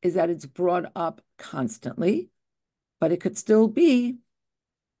tamid is that it's brought up constantly, but it could still be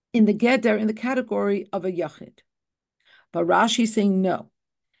in the geder, in the category of a yachid. But Rashi is saying no,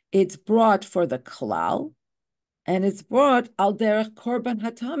 it's brought for the klal, and it's brought al derech korban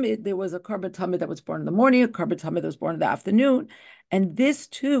hatamid. There was a korban tamid that was born in the morning, a korban tamid that was born in the afternoon, and this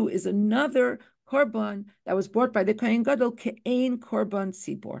too is another korban that was brought by the kohen gadol ke'ein korban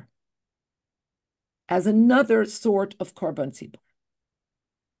sibor, as another sort of korban sibor.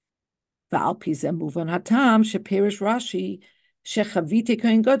 Va'al pi zeh muvan hatam sheperish Rashi shechavite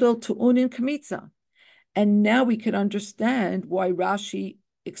kohen gadol tu'unin kamitza. And now we can understand why Rashi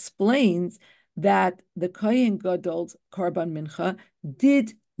explains that the Kohen Gadol's Korban Mincha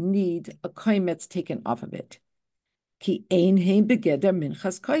did need a kaimetz taken off of it. Ki ein hein begeder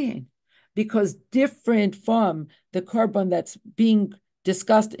minchas kohen. Because different from the Korban that's being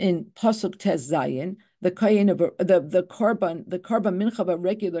discussed in Pasuk Tez Zayin, the Kohen of the Korban Mincha of a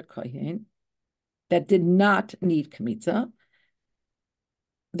regular Kohen that did not need Kmitza,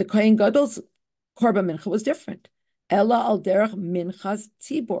 the Kohen Gadol's Korban Mincha was different. Ella al derech minchas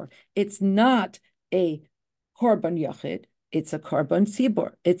tzibor. It's not a korban yachid, it's a korban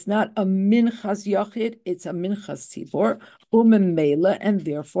tzibor. It's not a minchas yachid, it's a minchas tzibor. Umemela, and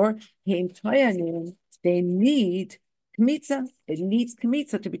therefore, heim tayanim, they need kmitza. It needs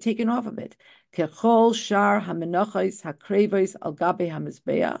kmitza to be taken off of it. Kechol shar hamenachos hakrevos al gabe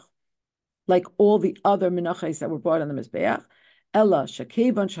hamizbeach, like all the other menachos that were brought on the mizbeach. Ella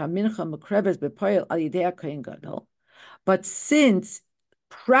shakevan shamincha mukreves bepoil al yidei kohen gadol. But since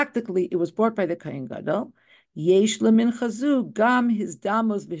practically it was brought by the kohen gadol, yesh lemincha zu gam his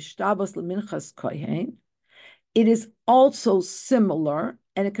damos v'shtabos leminchas kohen. It is also similar,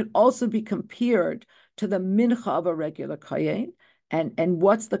 and it could also be compared to the mincha of a regular kohen. And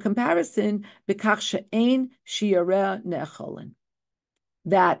what's the comparison? B'kach she'ein shiareh ne'echolin,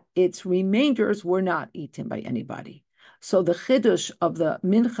 that its remainders were not eaten by anybody. So the chiddush of the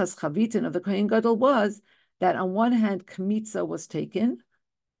minchas chavitin of the kohen gadol was that on one hand kmitza was taken,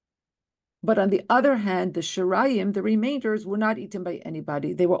 but on the other hand, the shirayim, the remainders, were not eaten by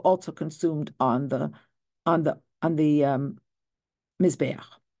anybody. They were also consumed on the mizbeach.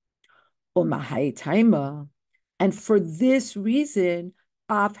 And for this reason,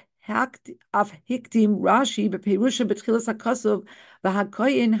 af hikdim Rashi beperusha betchilas hakasuv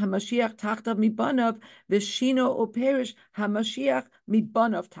v'hakoyin hamashiach tachtav mibanav v'shino operish hamashiach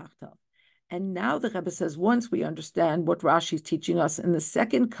mibanav tachtav. And now the Rebbe says, once we understand what Rashi is teaching us in the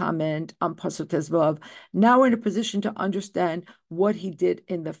second comment on Pasuk Tezvav, now we're in a position to understand what he did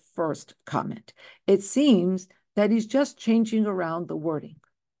in the first comment. It seems that he's just changing around the wording.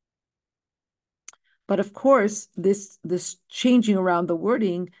 But of course, this changing around the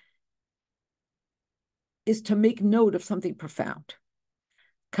wording is to make note of something profound.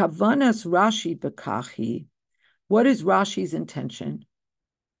 Kavanas Rashi bekachi, what is Rashi's intention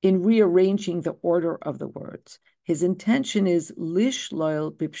in rearranging the order of the words? His intention is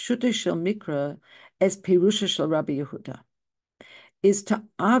lishloil bipshute shel mikra as pirusha shel Rabbi Yehuda, is to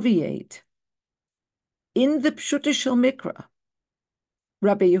obviate in the pshute shel mikra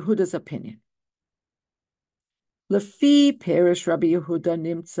Rabbi Yehuda's opinion. Lefi perish Rabbi Yehuda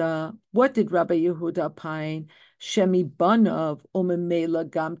nimtza. What did Rabbi Yehuda opine? Shemi banav umemela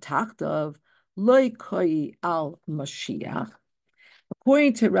gam tachtav loy koi al Mashiach.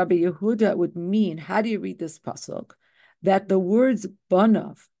 According to Rabbi Yehuda, it would mean, how do you read this pasuk? That the words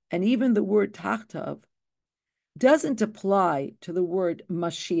banav and even the word tachtav doesn't apply to the word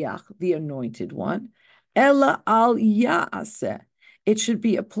Mashiach, the anointed one. Ella al ya'aseh. It should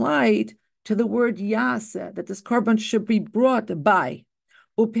be applied to the word yaseh, that this korban should be brought by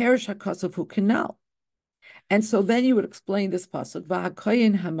uperish hakasov hu kanal. And so then you would explain this pasuk,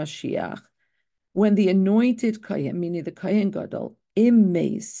 v'hakoyin hamashiach, when the anointed kohen, meaning the kohen gadol,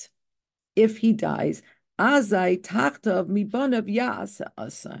 immeis, if he dies, azai tachtav mibanav yaseh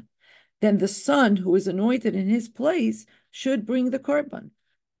asa, then the son who is anointed in his place should bring the korban.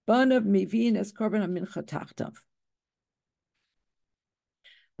 Banav mivin as korban hamincha tachtav.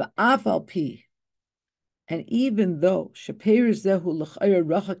 And even though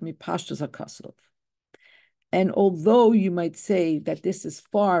and although you might say that this is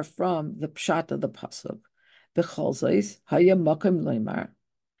far from the pshat of the pasuk,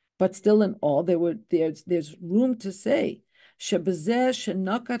 but still in all there's room to say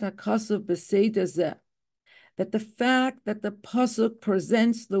that the fact that the pasuk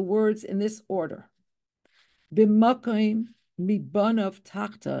presents the words in this order, b'makom mibanav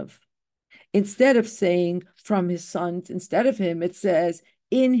tachtav, instead of saying from his sons, instead of him, it says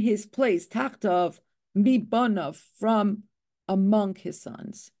in his place, tachtav mibanav, from among his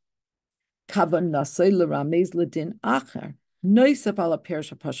sons. Kavanasei l'ramez l'din acher noisaf ala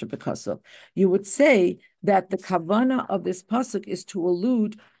perisha pasha b'kasov. You would say that the kavana of this pasuk is to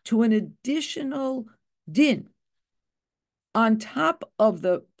allude to an additional din on top of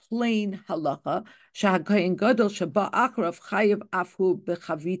the plain halacha, shahakohen gadol shaba achrav chayiv afhu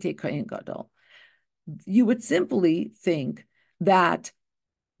bechavite kohen gadol. You would simply think that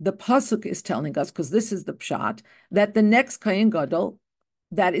the pasuk is telling us, because this is the pshat, that the next kohen gadol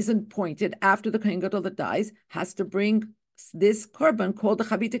that isn't pointed after the kohen gadol that dies has to bring this korban called the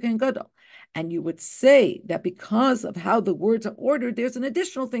chavite kohen gadol. And you would say that because of how the words are ordered, there's an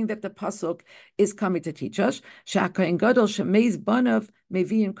additional thing that the pasuk is coming to teach us. Sha'kohen gadol shemeiz banav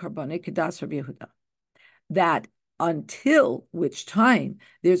mevi'in karbonei kedas Rabbi Yehuda. That until which time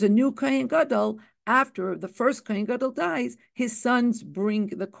there's a new kohen gadol, after the first kohen gadol dies, his sons bring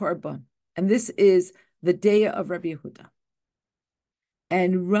the korban. And this is the day of Rabbi Yehuda.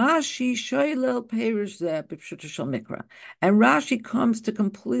 And Rashi shoylel perish zeh b'pshuta shel mikra. And Rashi comes to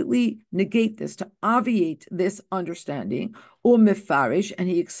completely negate this, to obviate this understanding, or mefarish, and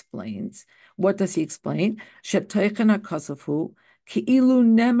he explains. What does he explain? Shetoichen hakasafu ki'ilu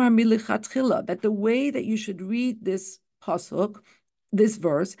nemar milichatchila, that the way that you should read this pasuk, this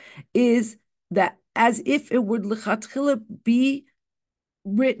verse, is that as if it would lechatchila be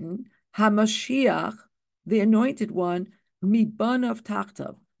written, Hamashiach, the anointed one, mibanav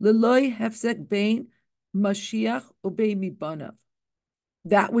tachtav, leloi hefsek bein Mashiach ubei mibanav.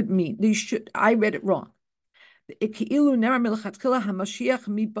 That would mean, I read it wrong. Iki'ilu nera milchatchila Hamashiach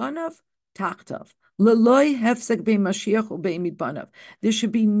mibanav tachtav, leloi hefsek bein Mashiach ubei mibanav. There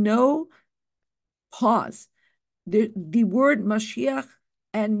should be no pause. The word Mashiach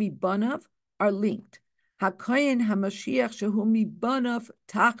and mibanav are linked. HaKohen HaMashiach shehu mibanav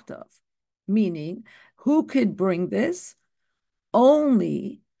tachtav, meaning, who could bring this?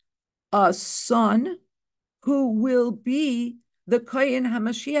 Only a son who will be the Kohen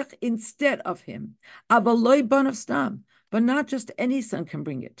HaMashiach instead of him. Avaloi banav stam, but not just any son can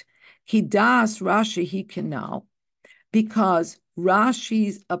bring it. Kidas Rashi, he can now, because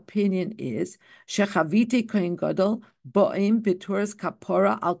Rashi's opinion is Shechavite Kohen Gadol Bo'im B'Turas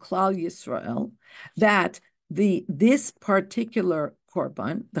Kapora Al Klal Yisrael, that this particular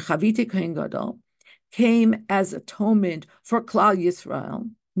korban, the Chavite Kohen Gadol, came as atonement for Klal Yisrael,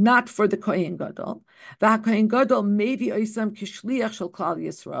 not for the Kohen Gadol. The Kohen Gadol maybe Oisam Kishliach Shel Klal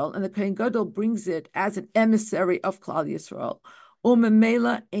Yisrael, and the Kohen Gadol brings it as an emissary of Klal Yisrael.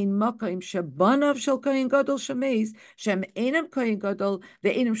 Umemela ein makom shebanav shel kohen gadol shemeis shem einam kohen gadol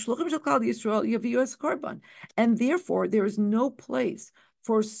ve'einam shluchim shel klal Yisrael yaviu as korban, and therefore there is no place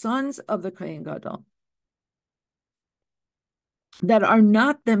for sons of the kohen gadol that are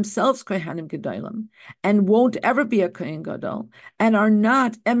not themselves kohanim gedolim and won't ever be a kohen gadol and are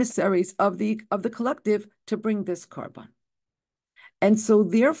not emissaries of the collective to bring this korban. And so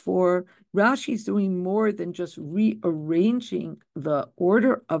therefore, Rashi is doing more than just rearranging the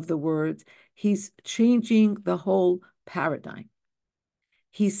order of the words. He's changing the whole paradigm.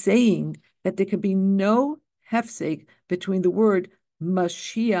 He's saying that there can be no hefsek between the word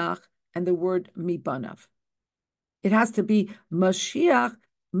Mashiach and the word Mibanav. It has to be Mashiach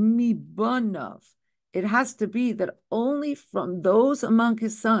Mibanav. It has to be that only from those among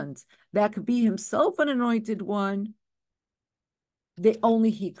his sons that could be himself an anointed one, only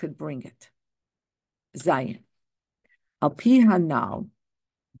he could bring it. Zion. Al pi hanal,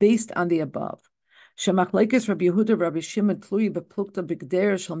 based on the above. Shemachlekes Rabbi Yehuda Rabbi Shimon tlui beplukta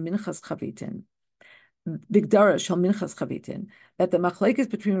bigdera shel minchas chavitin. Bigdara shel minchas chavitin. That the machlekes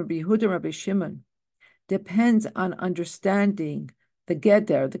between Rabbi Yehuda and Rabbi Shimon depends on understanding the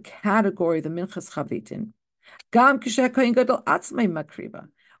geder, the category, the minchas chavitin. Gam kisha kohen gadol atzmei makriba.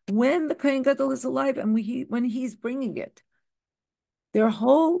 When the kohen gadol is alive and when he's bringing it. Their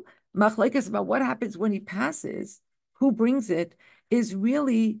whole machlekes about what happens when he passes, who brings it, is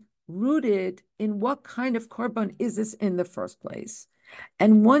really rooted in what kind of korban is this in the first place.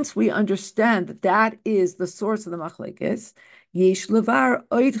 And once we understand that that is the source of the machlekes, yesh levar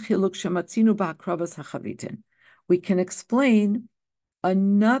oid chiluk shematzinu ba'akravas hachavitin. We can explain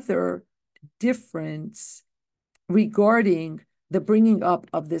another difference regarding the bringing up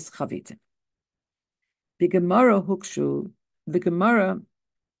of this chavitin. The Gemara hukshu. The Gemara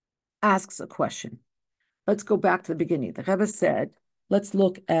asks a question. Let's go back to the beginning. The Rebbe said, let's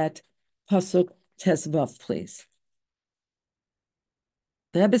look at Pasuk Tezvav, please.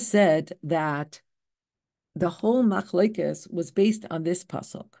 The Rebbe said that the whole machlekes was based on this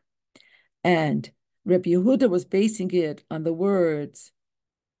Pasuk. And Rabbi Yehuda was basing it on the words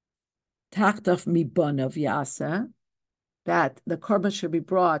Tachtaf mibanav yasa, that the korban should be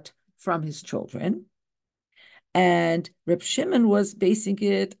brought from his children. And Reb Shimon was basing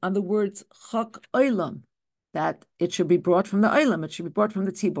it on the words chak olam, that it should be brought from the olam, it should be brought from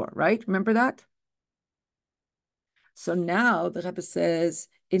the tzibor, right? Remember that? So now the Rebbe says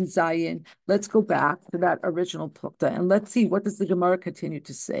in Zion, let's go back to that original plukta and let's see what does the Gemara continue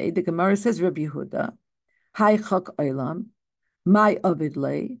to say. The Gemara says, Rabbi Yehuda, Hai chak olam, my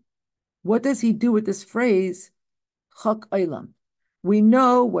avidle. What does he do with this phrase, chak olam? We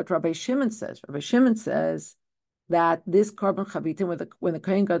know what Rabbi Shimon says. Rabbi Shimon says that this korban chavitin, when the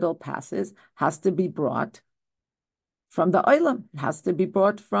Kohen Gadol passes, has to be brought from the olam. It has to be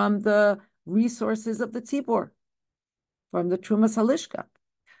brought from the resources of the tzibor, from the Trumas Halishka.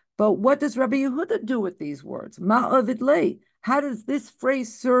 But what does Rabbi Yehuda do with these words? Ma'avid lei. How does this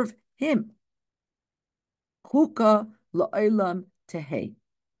phrase serve him? Chuka la'olam tehei.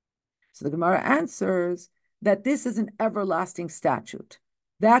 So the Gemara answers that this is an everlasting statute.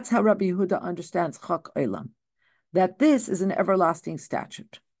 That's how Rabbi Yehuda understands chak olam, that this is an everlasting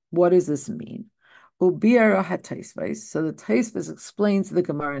statute. What does this mean? Ubiara ha-taisvais. So the Taisvais explains the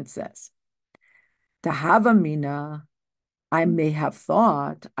Gemara and says, Tahava mina, I would have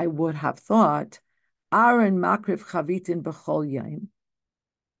thought, Aaron makriv chavitin b'chol yaim.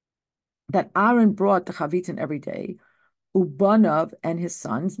 that Aaron brought the chavitin every day, Ubanav and his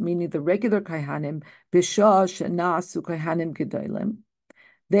sons, meaning the regular Kohanim, Bishah Shenasu Kohanim Gedolim,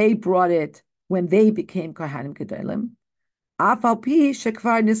 they brought it when they became Kohanim Gedolim, Afal Pi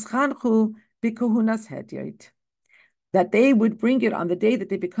Shekvar Nischanchu Bikuhunas Hedyot, that they would bring it on the day that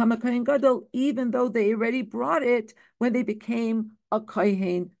they become a Kohen Gadol, even though they already brought it when they became a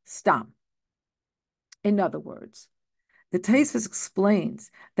Kohen Stam. In other words, the Tosfos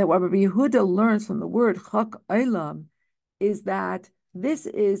explains that what Rabbi Yehuda learns from the word Chak Olam is that this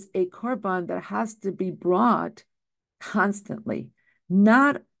is a korban that has to be brought constantly,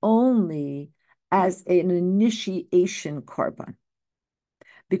 not only as an initiation korban.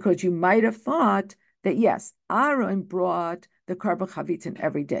 Because you might have thought that, yes, Aaron brought the korban chavitin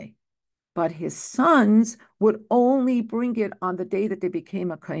every day, but his sons would only bring it on the day that they became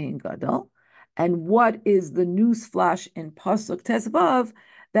a Kohen Gadol. And what is the news flash in Pasuk Tezvav?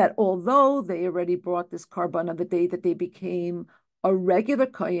 That although they already brought this korban on the day that they became a regular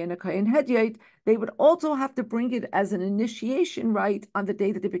Kohen, a Kohen Hedyot, they would also have to bring it as an initiation rite on the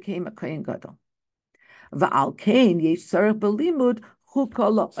day that they became a Kohen Gadol. Va'al kein yesh tzarich belimud chuka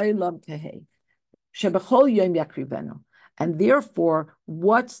la'olam tehei shebechol yom yakrivenu. And therefore,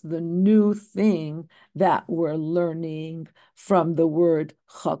 what's the new thing that we're learning from the word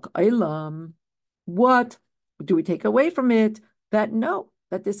Chak Olam? What do we take away from it? That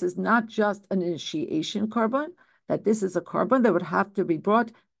this is not just an initiation korban, that this is a korban that would have to be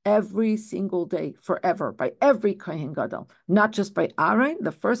brought every single day, forever, by every Kohen Gadol, not just by Aaron,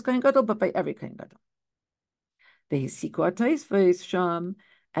 the first Kohen Gadol, but by every Kohen Gadol. The Hisiku Tosfos Sham,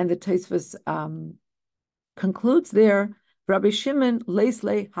 and the Tosfos concludes there, Rabbi Shimon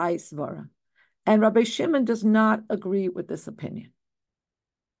Leisle Hai Svara. And Rabbi Shimon does not agree with this opinion.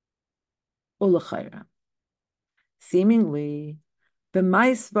 Ulachayra. Seemingly,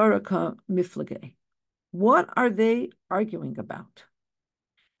 b'mai svaraka miflage. What are they arguing about?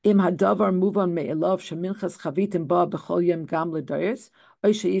 Im hadavar muvan me'elav sheminchas chavitim ba b'chol yom gam l'dayis,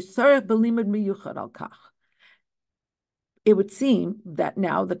 oy sheyisarech b'limud miyuchad al kach. It would seem that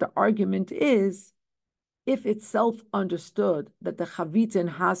now that the argument is, if it's self-understood that the chavitin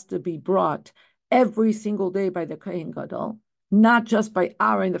has to be brought every single day by the Kohen Gadol, not just by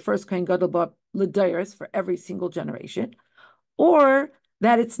Aaron, the first Kohen Gadol, but l'dayis for every single generation, or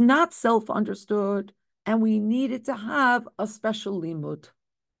that it's not self-understood and we needed to have a special limud.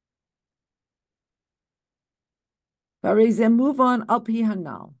 Move on al pi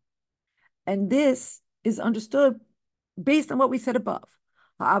hanal. And this is understood based on what we said above.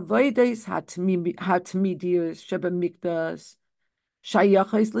 Ha'avodos ha'tmidiyos shebamikdas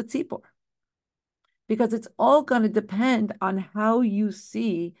shayachos letzipor. Because it's all going to depend on how you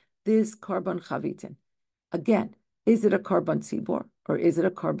see this korban chavitin. Again, is it a korban tzibor or is it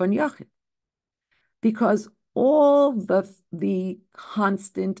a korban yachid? Because all the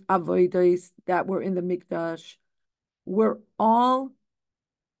constant avodos that were in the mikdash were all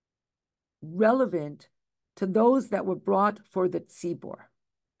relevant to those that were brought for the tzibor.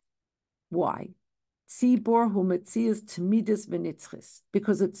 Why? Tzibor hu metzias tmidis v'nitzchis.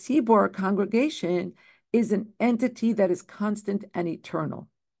 Because a tzibor, congregation, is an entity that is constant and eternal.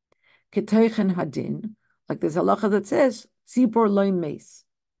 Keteichen hadin, like there's a halacha that says, tzibor loy meis.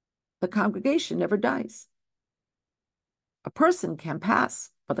 The congregation never dies. A person can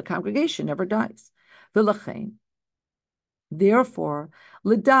pass, but the congregation never dies. V'lachein. Therefore,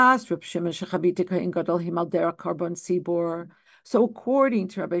 l'das Reb Shimon shechavita kohen gadol himal derech korban tzibor. So according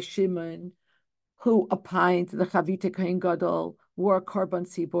to Rabbi Shimon, who opined the chavita kohen gadol were korban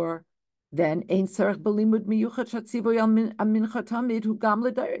tzibor, then ein tzarich belimud miyuchad shatzibor al mincha tamid hu gam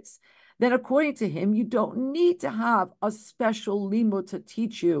l'daris. Then according to him, you don't need to have a special limud to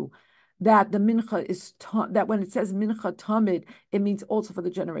teach you that the mincha is that when it says mincha tamid, it means also for the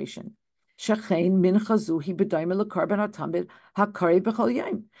generation. Shechein mincha zuhi b'daima lekarban hatamid hakari b'chol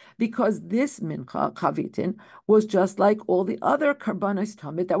yom, because this mincha chavitin was just like all the other karbanos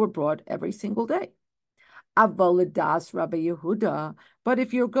tamid that were brought every single day. Aval das Rabbi Yehuda, but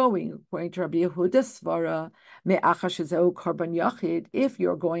if you're going according to Rabbi Yehuda's svara me'achash zeu karban yachid, if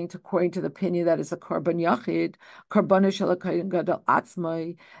you're going to according to the opinion that is a karban yachid, karban shel kohen gadol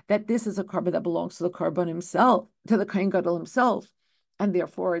atzmai, that this is a karban that belongs to the karban himself, to the kohen gadol himself. And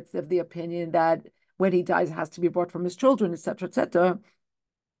therefore, it's of the opinion that when he dies, it has to be brought from his children, etc., etc.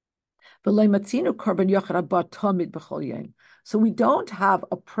 So we don't have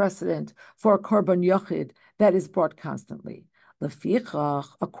a precedent for a korban yachid that is brought constantly. According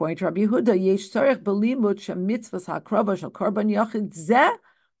to Rabbi Yehuda, yesh tzarich belimud shemitzvahs hakrava shel korban yachid zeh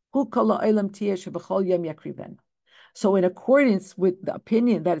hu kol ha'olam tiyeh shebechol yom yakriven. So in accordance with the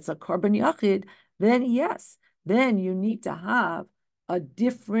opinion that it's a korban yachid, then yes, then you need to have a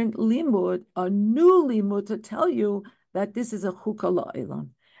different limud, a new limud to tell you that this is a chukah la'olam.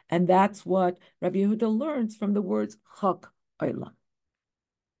 And that's what Rabbi Yehuda learns from the words chak olam.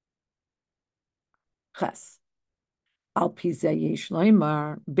 Ches. Al pizeh yesh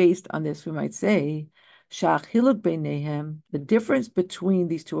loimar, based on this, we might say, sha'achiluk beinehem, the difference between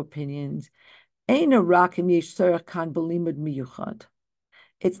these two opinions, eina rak im yesh tzarech kan b'limud miyuchad.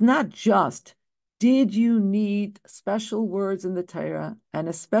 It's not just, did you need special words in the Torah and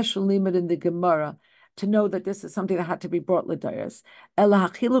a special limud in the Gemara to know that this is something that had to be brought l'dayas? Ela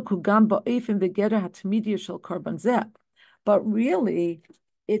hachiluk hu gam ba'ofen v'geder hatmidiya shel korban zeh. But really,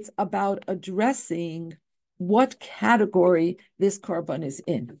 it's about addressing what category this korban is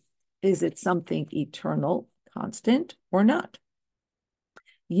in. Is it something eternal, constant, or not?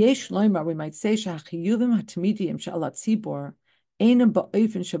 Yesh loimar, we might say, shahachiyuvim hatmidiim shel hatzibor einam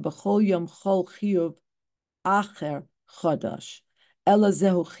ba'ofen shebechol yom chol chiyuv acher chadash, ela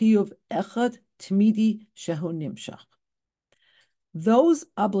zehu chiyuv echad tmidi shehu nimshach. Those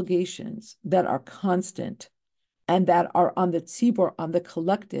obligations that are constant and that are on the tzibor, on the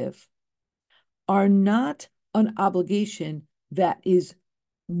collective, are not an obligation that is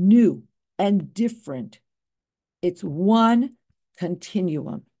new and different. It's one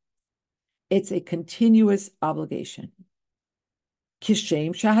continuum. It's a continuous obligation.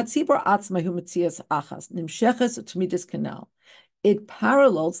 Kishem shahatzibor atzmahu metzias achas nimsheches utmidis kanal. It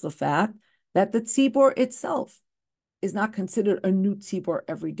parallels the fact that the tzibor itself is not considered a new tzibor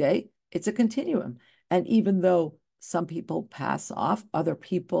every day. It's a continuum. And even though some people pass off, other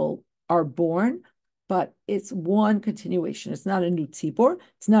people are born, but it's one continuation. It's not a new tzibor.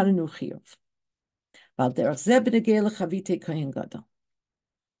 It's not a new chiyuv.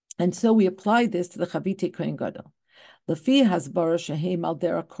 And so we apply this to the chavite kohen gadol. Lefi hasbara shehem al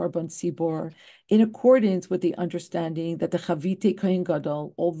derech korban tzibor, in accordance with the understanding that the chavite kohen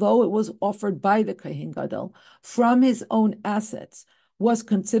gadol, although it was offered by the kohen gadol from his own assets, was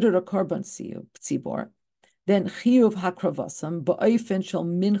considered a korban tzibor, then chiyuv hakravasam ba'ofen shel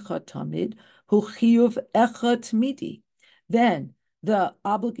mincha tamid hu chiyuv echad midi. Then the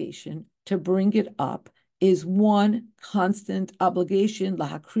obligation to bring it up is one constant obligation,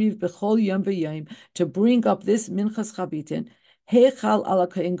 lahakriv b'chol yom v'yom, to bring up this minchas chavitin, heichal ala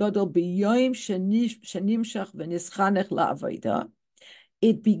kohen gadol b'yom shenimshach v'nischanech la'avodah.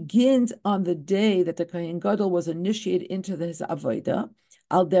 It begins on the day that the kohen gadol was initiated into his avodah,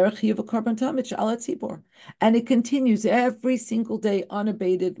 al derech chiyuv korban tamid she'al hatzibor, and it continues every single day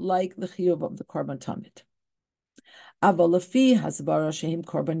unabated, like the chiyuv of the korban tamid. Avalafi hasbara sheim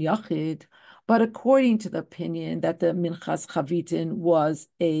korban yachid. But according to the opinion that the Minchas Chavitin was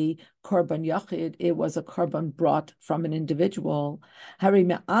a korban yachid, it was a korban brought from an individual. Hari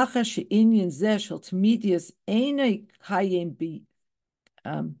me'acha she'inyan zeh shel tmidius einay kayem bi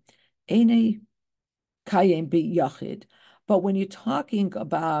yachid. But when you're talking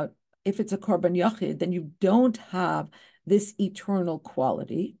about if it's a korban yachid, then you don't have this eternal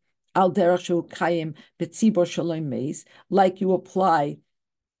quality. Al derech shu kayem b'tzibor shalom meis, like you apply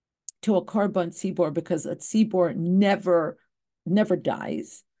to a korban tzibor, because a tzibor never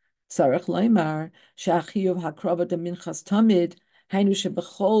dies. Sarech loimar sha'achiyuv hakrava de minchas tamid hainu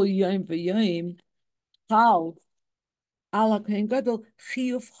shebechol yom v'yom chal al hakohen gadol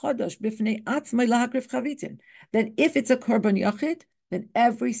chiyuv chodosh b'fnei atzmai lahakriv chavitin. Then if it's a korban yachid, then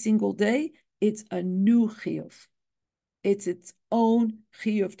every single day it's a new chiyuv. It's its own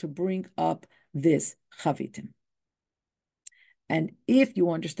chiyuv to bring up this chavitin. And if you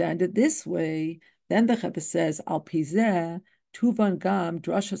understand it this way, then the Rebbe says, Al pizeh tuvan gam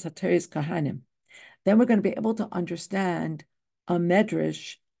drashas hateres kahanim. Then we're going to be able to understand a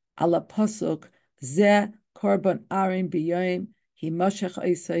medrash ala pasuk zeh korban arim b'yom himashech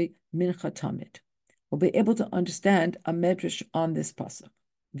oisei mincha tamid. We'll be able to understand a medrash on this pasuk.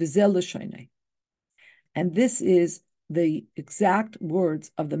 V'zel l'shoinei. And this is the exact words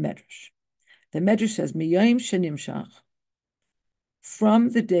of the medrash. The medrash says, miyom shenimshach, from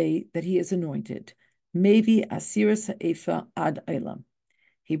the day that he is anointed, maybe asiras ha'efa ad eilam.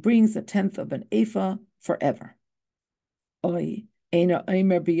 He brings a tenth of an ephah forever. Oy, eina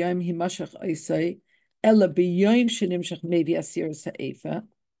omer b'yom himashach oisei, ela b'yom shenimshach maybe asiras ha'efa,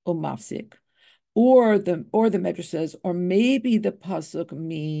 umafsik. Or the Medrash says, or maybe the pasuk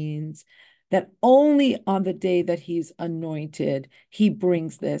means that only on the day that he's anointed, he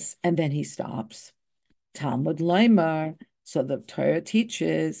brings this and then he stops. Talmud Laimar. So the Torah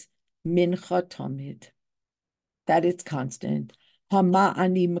teaches mincha tamid, that it's constant. Hama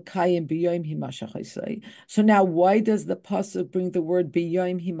ani mekayim b'yoyim himashach esai. So now, why does the pasuk bring the word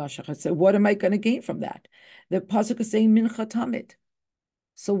b'yoyim himashach esai? What am I going to gain from that? The pasuk is saying mincha tamid.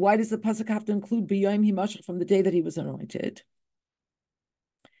 So why does the pasuk have to include b'yoyim himashach from the day that he was anointed?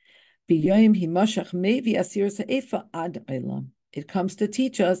 B'yoyim himashach mevi asir se'efa ad olam. It comes to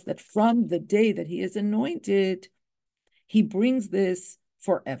teach us that from the day that he is anointed, he brings this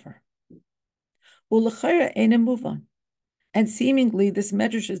forever. U'lechayra enem muvan. And seemingly, this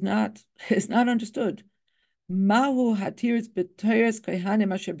medrash is not understood. Mahu hatirs b'toyres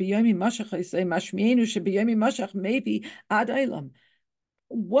kohanim asher b'yomi mashach yisay mashmienu sheb'yomi mashach maybe ad olam.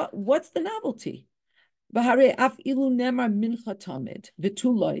 What's the novelty? B'harei af ilu nemar mincha tamid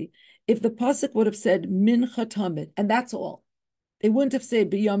v'tuloi. If the pasuk would have said mincha tamid, and that's all, they wouldn't have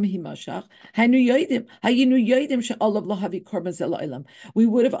said b'yom himashach. We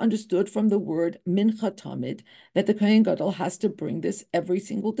would have understood from the word mincha tamid that the kohen gadol has to bring this every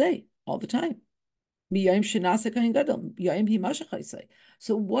single day, all the time.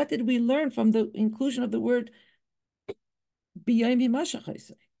 So what did we learn from the inclusion of the word b'yom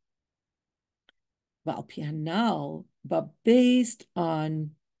himashach? But based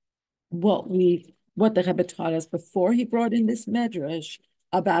on what the Rebbe taught us before he brought in this medrash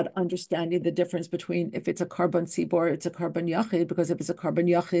about understanding the difference between if it's a carbon sibor, it's a carbon yachid, because if it's a carbon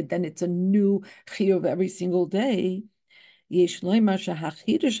yachid, then it's a new chiyuv every single day.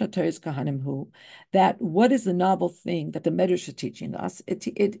 That what is the novel thing that the medrash is teaching us?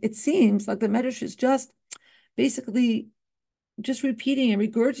 It seems like the medrash is just basically just repeating and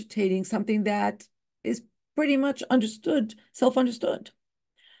regurgitating something that is pretty much understood, self-understood.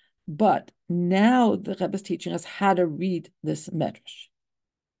 But now the Rebbe is teaching us how to read this medrash.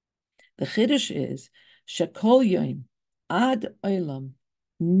 The chiddush is shekol yom ad olam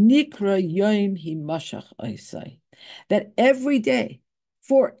nikra yom himashach oisai. That every day,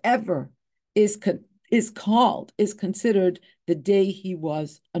 forever, is considered the day he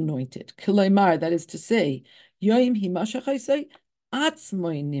was anointed. Kilaymar, that is to say, yom himashach oisai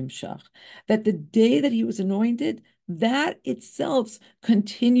atzmoi nimshach. That the day that he was anointed, that itself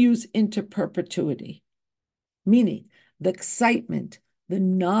continues into perpetuity. Meaning, the excitement, the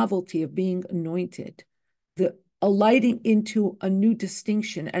novelty of being anointed, the alighting into a new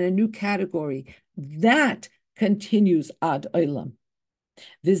distinction and a new category, that continues ad olam.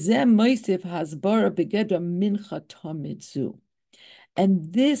 V'zeh moisif hasbara begedra mincha tamid zu.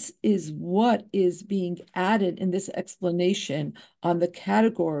 And this is what is being added in this explanation on the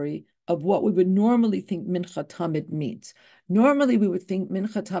category of what we would normally think mincha tamid means. Normally, we would think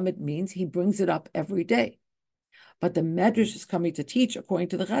mincha tamid means he brings it up every day. But the Medrash is coming to teach, according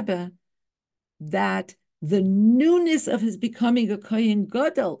to the Rebbe, that the newness of his becoming a Kohen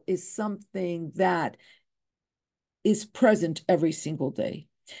Gadol is something that is present every single day.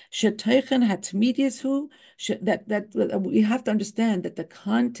 That we have to understand that the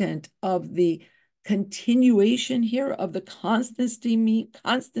content of the continuation here of the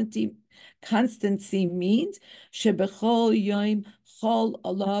constancy means shebechol yom chol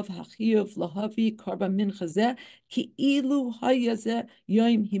alav hachiyuv lahavi karban mincha ki ilu hayazeh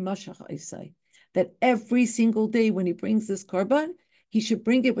yom himashach isai. That every single day when he brings this karban, he should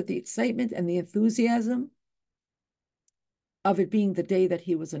bring it with the excitement and the enthusiasm of it being the day that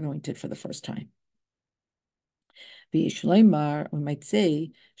he was anointed for the first time. We might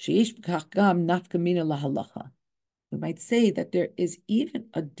say, we might say that there is even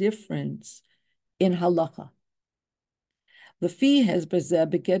a difference in halacha.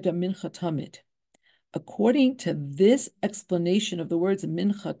 According to this explanation of the words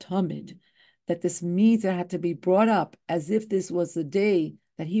mincha tamid, that this means it had to be brought up as if this was the day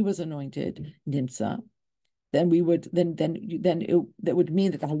that he was anointed, nimsa. Then that would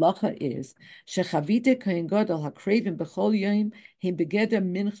mean that the halacha is shechavite kohen gadol hakrevim bechol yom him begeder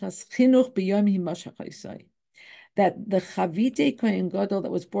minchas chinuch b'yom himashach isai. That the chavite kohen gadol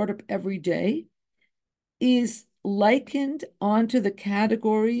that was brought up every day is likened onto the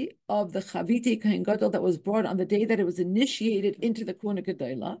category of the chavite kohen gadol that was brought on the day that it was initiated into the Kuna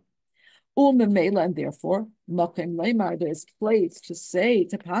Gedola. And therefore, there's place to say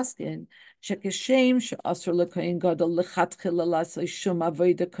to Paskin, that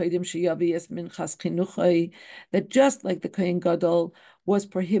just like the Kohen Gadol was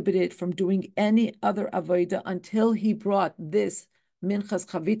prohibited from doing any other avodah until he brought this minchas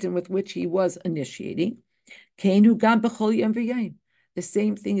chavitim with which he was initiating, the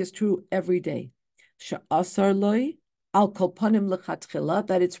same thing is true every day. Al kolpanim lechatchila,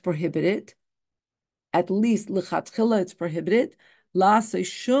 that it's prohibited. At least lechatchila, it's prohibited. La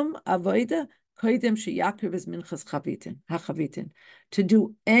shum avoida koidem sheyakriv is minchas hachavitin, to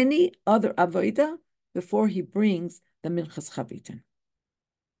do any other avodah before he brings the minchas chavitin.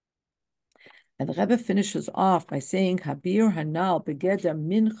 And the Rebbe finishes off by saying, Habir Hanal begeder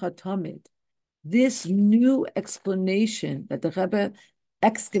mincha tamid. This new explanation that the Rebbe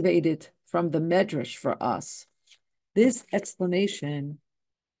excavated from the Medrash for us, this explanation,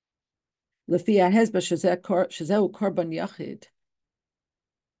 Lefia Hezba Shazeu Korban Yachid,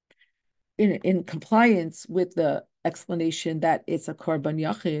 in compliance with the explanation that it's a Korban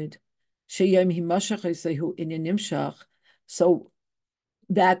Yachid, Sheyem Himashach Yisehu Inyan Nimshach, so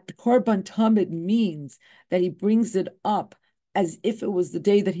that the Korban Tamid means that he brings it up as if it was the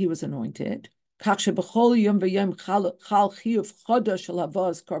day that he was anointed. And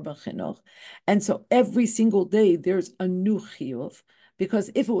so every single day there's a new chiyuv, because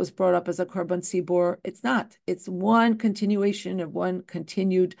if it was brought up as a Korban Tzibor, it's not. It's one continuation of one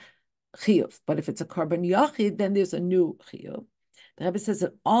continued chiyuv. But if it's a Korban Yachid, then there's a new chiyuv. The Rebbe says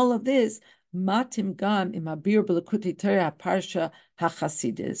that all of this matim gam im habir b'lekutei Torah parsha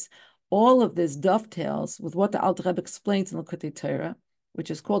hachasidis. All of this dovetails with what the Alter Rebbe explains in Lekutei Torah, which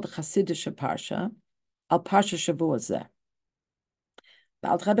is called the Chassidish Parsha, al Parsha Shavua Zeh. The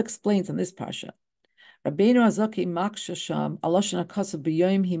Alter Rebbe explains in this parsha, Rabbeinu Azaki maksha sham aloshen hakasav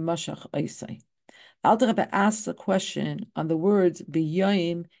b'yoyim hi mashach oisei. Alter Rebbe asks a question on the words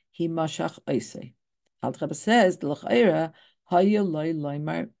b'yoyim hi mashach oisei. Alter Rebbe says the l'chayra hayya loy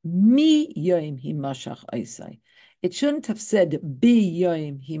loymar mi yoyim hi mashach oisei. It shouldn't have said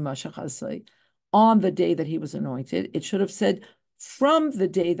b'yoyim hi mashach oisei on the day that he was anointed. It should have said from the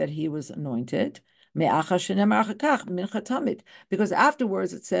day that he was anointed, because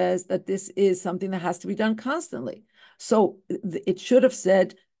afterwards it says that this is something that has to be done constantly. So it should have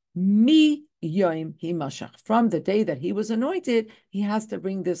said, mi yoim himashach, from the day that he was anointed, he has to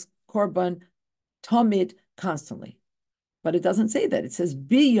bring this korban tamid constantly. But it doesn't say that. It says,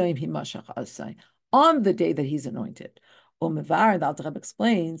 bi yoim himashach asai, on the day that he's anointed. Umevar, the Alter Rebbe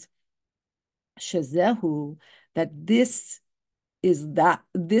explains, shezehu, that this is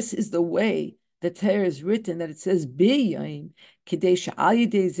the way the Torah is written, that it says b'yayim kidei she'al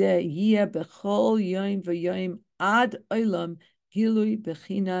yidei zeh yeh bechol yom v'yom ad olam gilui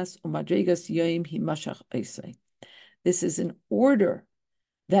bechinas umadregas yom himashach oisei. This is in order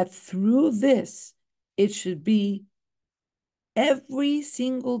that through this it should be every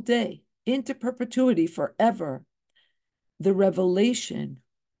single day into perpetuity forever the revelation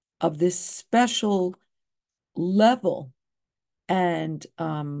of this special level. And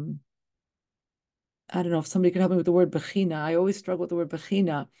I don't know if somebody can help me with the word bechina. I always struggle with the word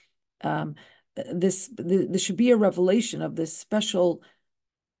bechina. This should be a revelation of this special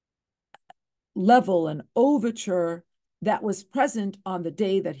level and overture that was present on the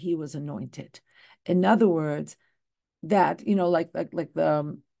day that he was anointed. In other words, that, like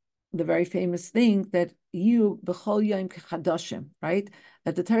the very famous thing that you b'chol yom kechadashim, right?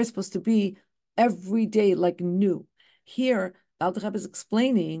 That the Torah is supposed to be every day like new. Here, Alter Rebbe is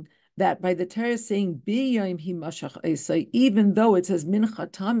explaining that by the Torah saying b'yom himashach esai, even though it says mincha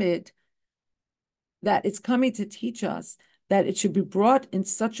tamid, that it's coming to teach us that it should be brought in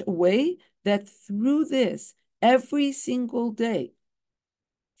such a way that through this, every single day,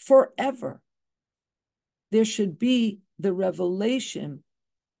 forever, there should be the revelation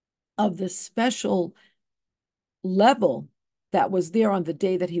of the special level that was there on the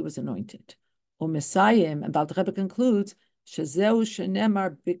day that he was anointed. U'mesayim, and Alter Rebbe concludes, Shazeu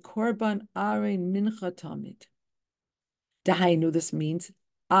shenemar bikorban arein mincha tamid. Dahainu, this means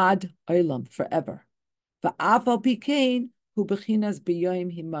ad olam, forever. Va'afal pikein hu bechinas b'yoyim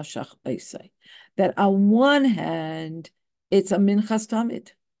himashach oisei. That on one hand, it's a minchas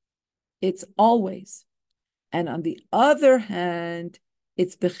tamid. It's always. And on the other hand,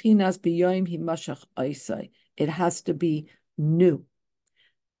 it's bechinas b'yoyim himashach oisei. It has to be new.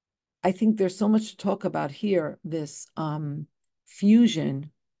 I think there's so much to talk about here, this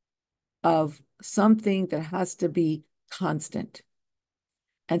fusion of something that has to be constant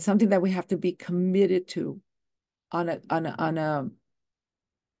and something that we have to be committed to on a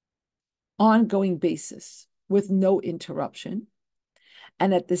ongoing basis with no interruption.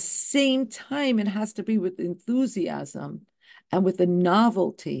 And at the same time, it has to be with enthusiasm and with the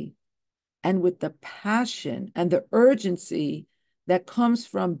novelty and with the passion and the urgency that comes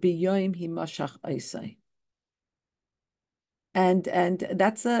from biyoim himashach oisei. And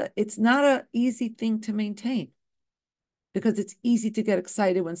it's not an easy thing to maintain, because it's easy to get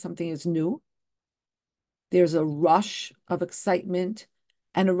excited when something is new. There's a rush of excitement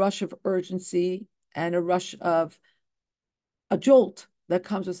and a rush of urgency and a rush of a jolt that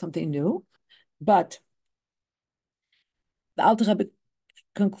comes with something new. But the Alter Rebbe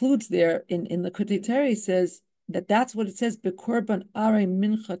concludes there in the Kutei says that that's what it says, Bekorban Are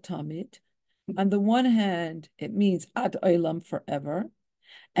Mincha Tamid. On the one hand, it means Ad Olam, forever.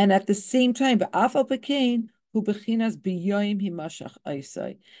 And at the same time, Ba'afal Pekain, Hu Bechinas B'yoim Himashach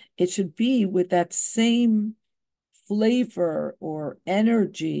Aisai. It should be with that same flavor or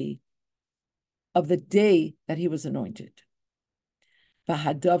energy of the day that he was anointed.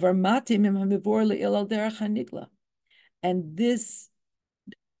 And this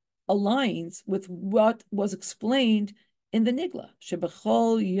aligns with what was explained in the Nigla.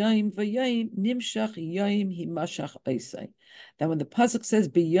 That when the pasuk says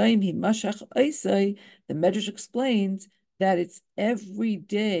b'yayim himashach oisai, the Medrash explains that it's every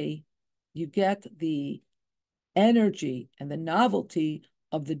day you get the energy and the novelty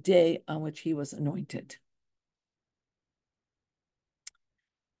of the day on which he was anointed.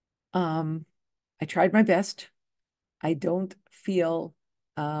 I tried my best. I don't feel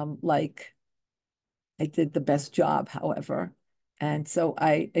like I did the best job, however. And so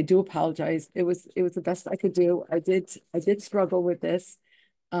I do apologize. It was the best I could do. I did struggle with this.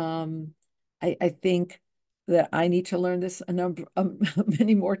 I think that I need to learn this a number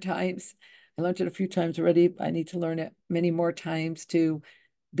many more times. I learned it a few times already. I need to learn it many more times to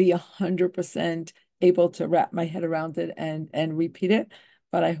be 100% able to wrap my head around it and repeat it.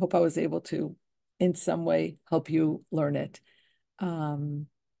 But I hope I was able to, in some way, help you learn it. But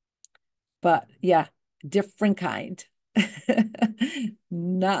yeah, different kind.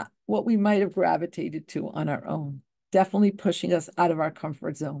 Not what we might have gravitated to on our own. Definitely pushing us out of our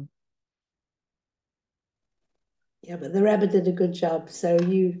comfort zone. Yeah, but the Rebbe did a good job. So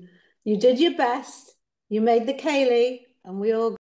you did your best. You made the keli, and we all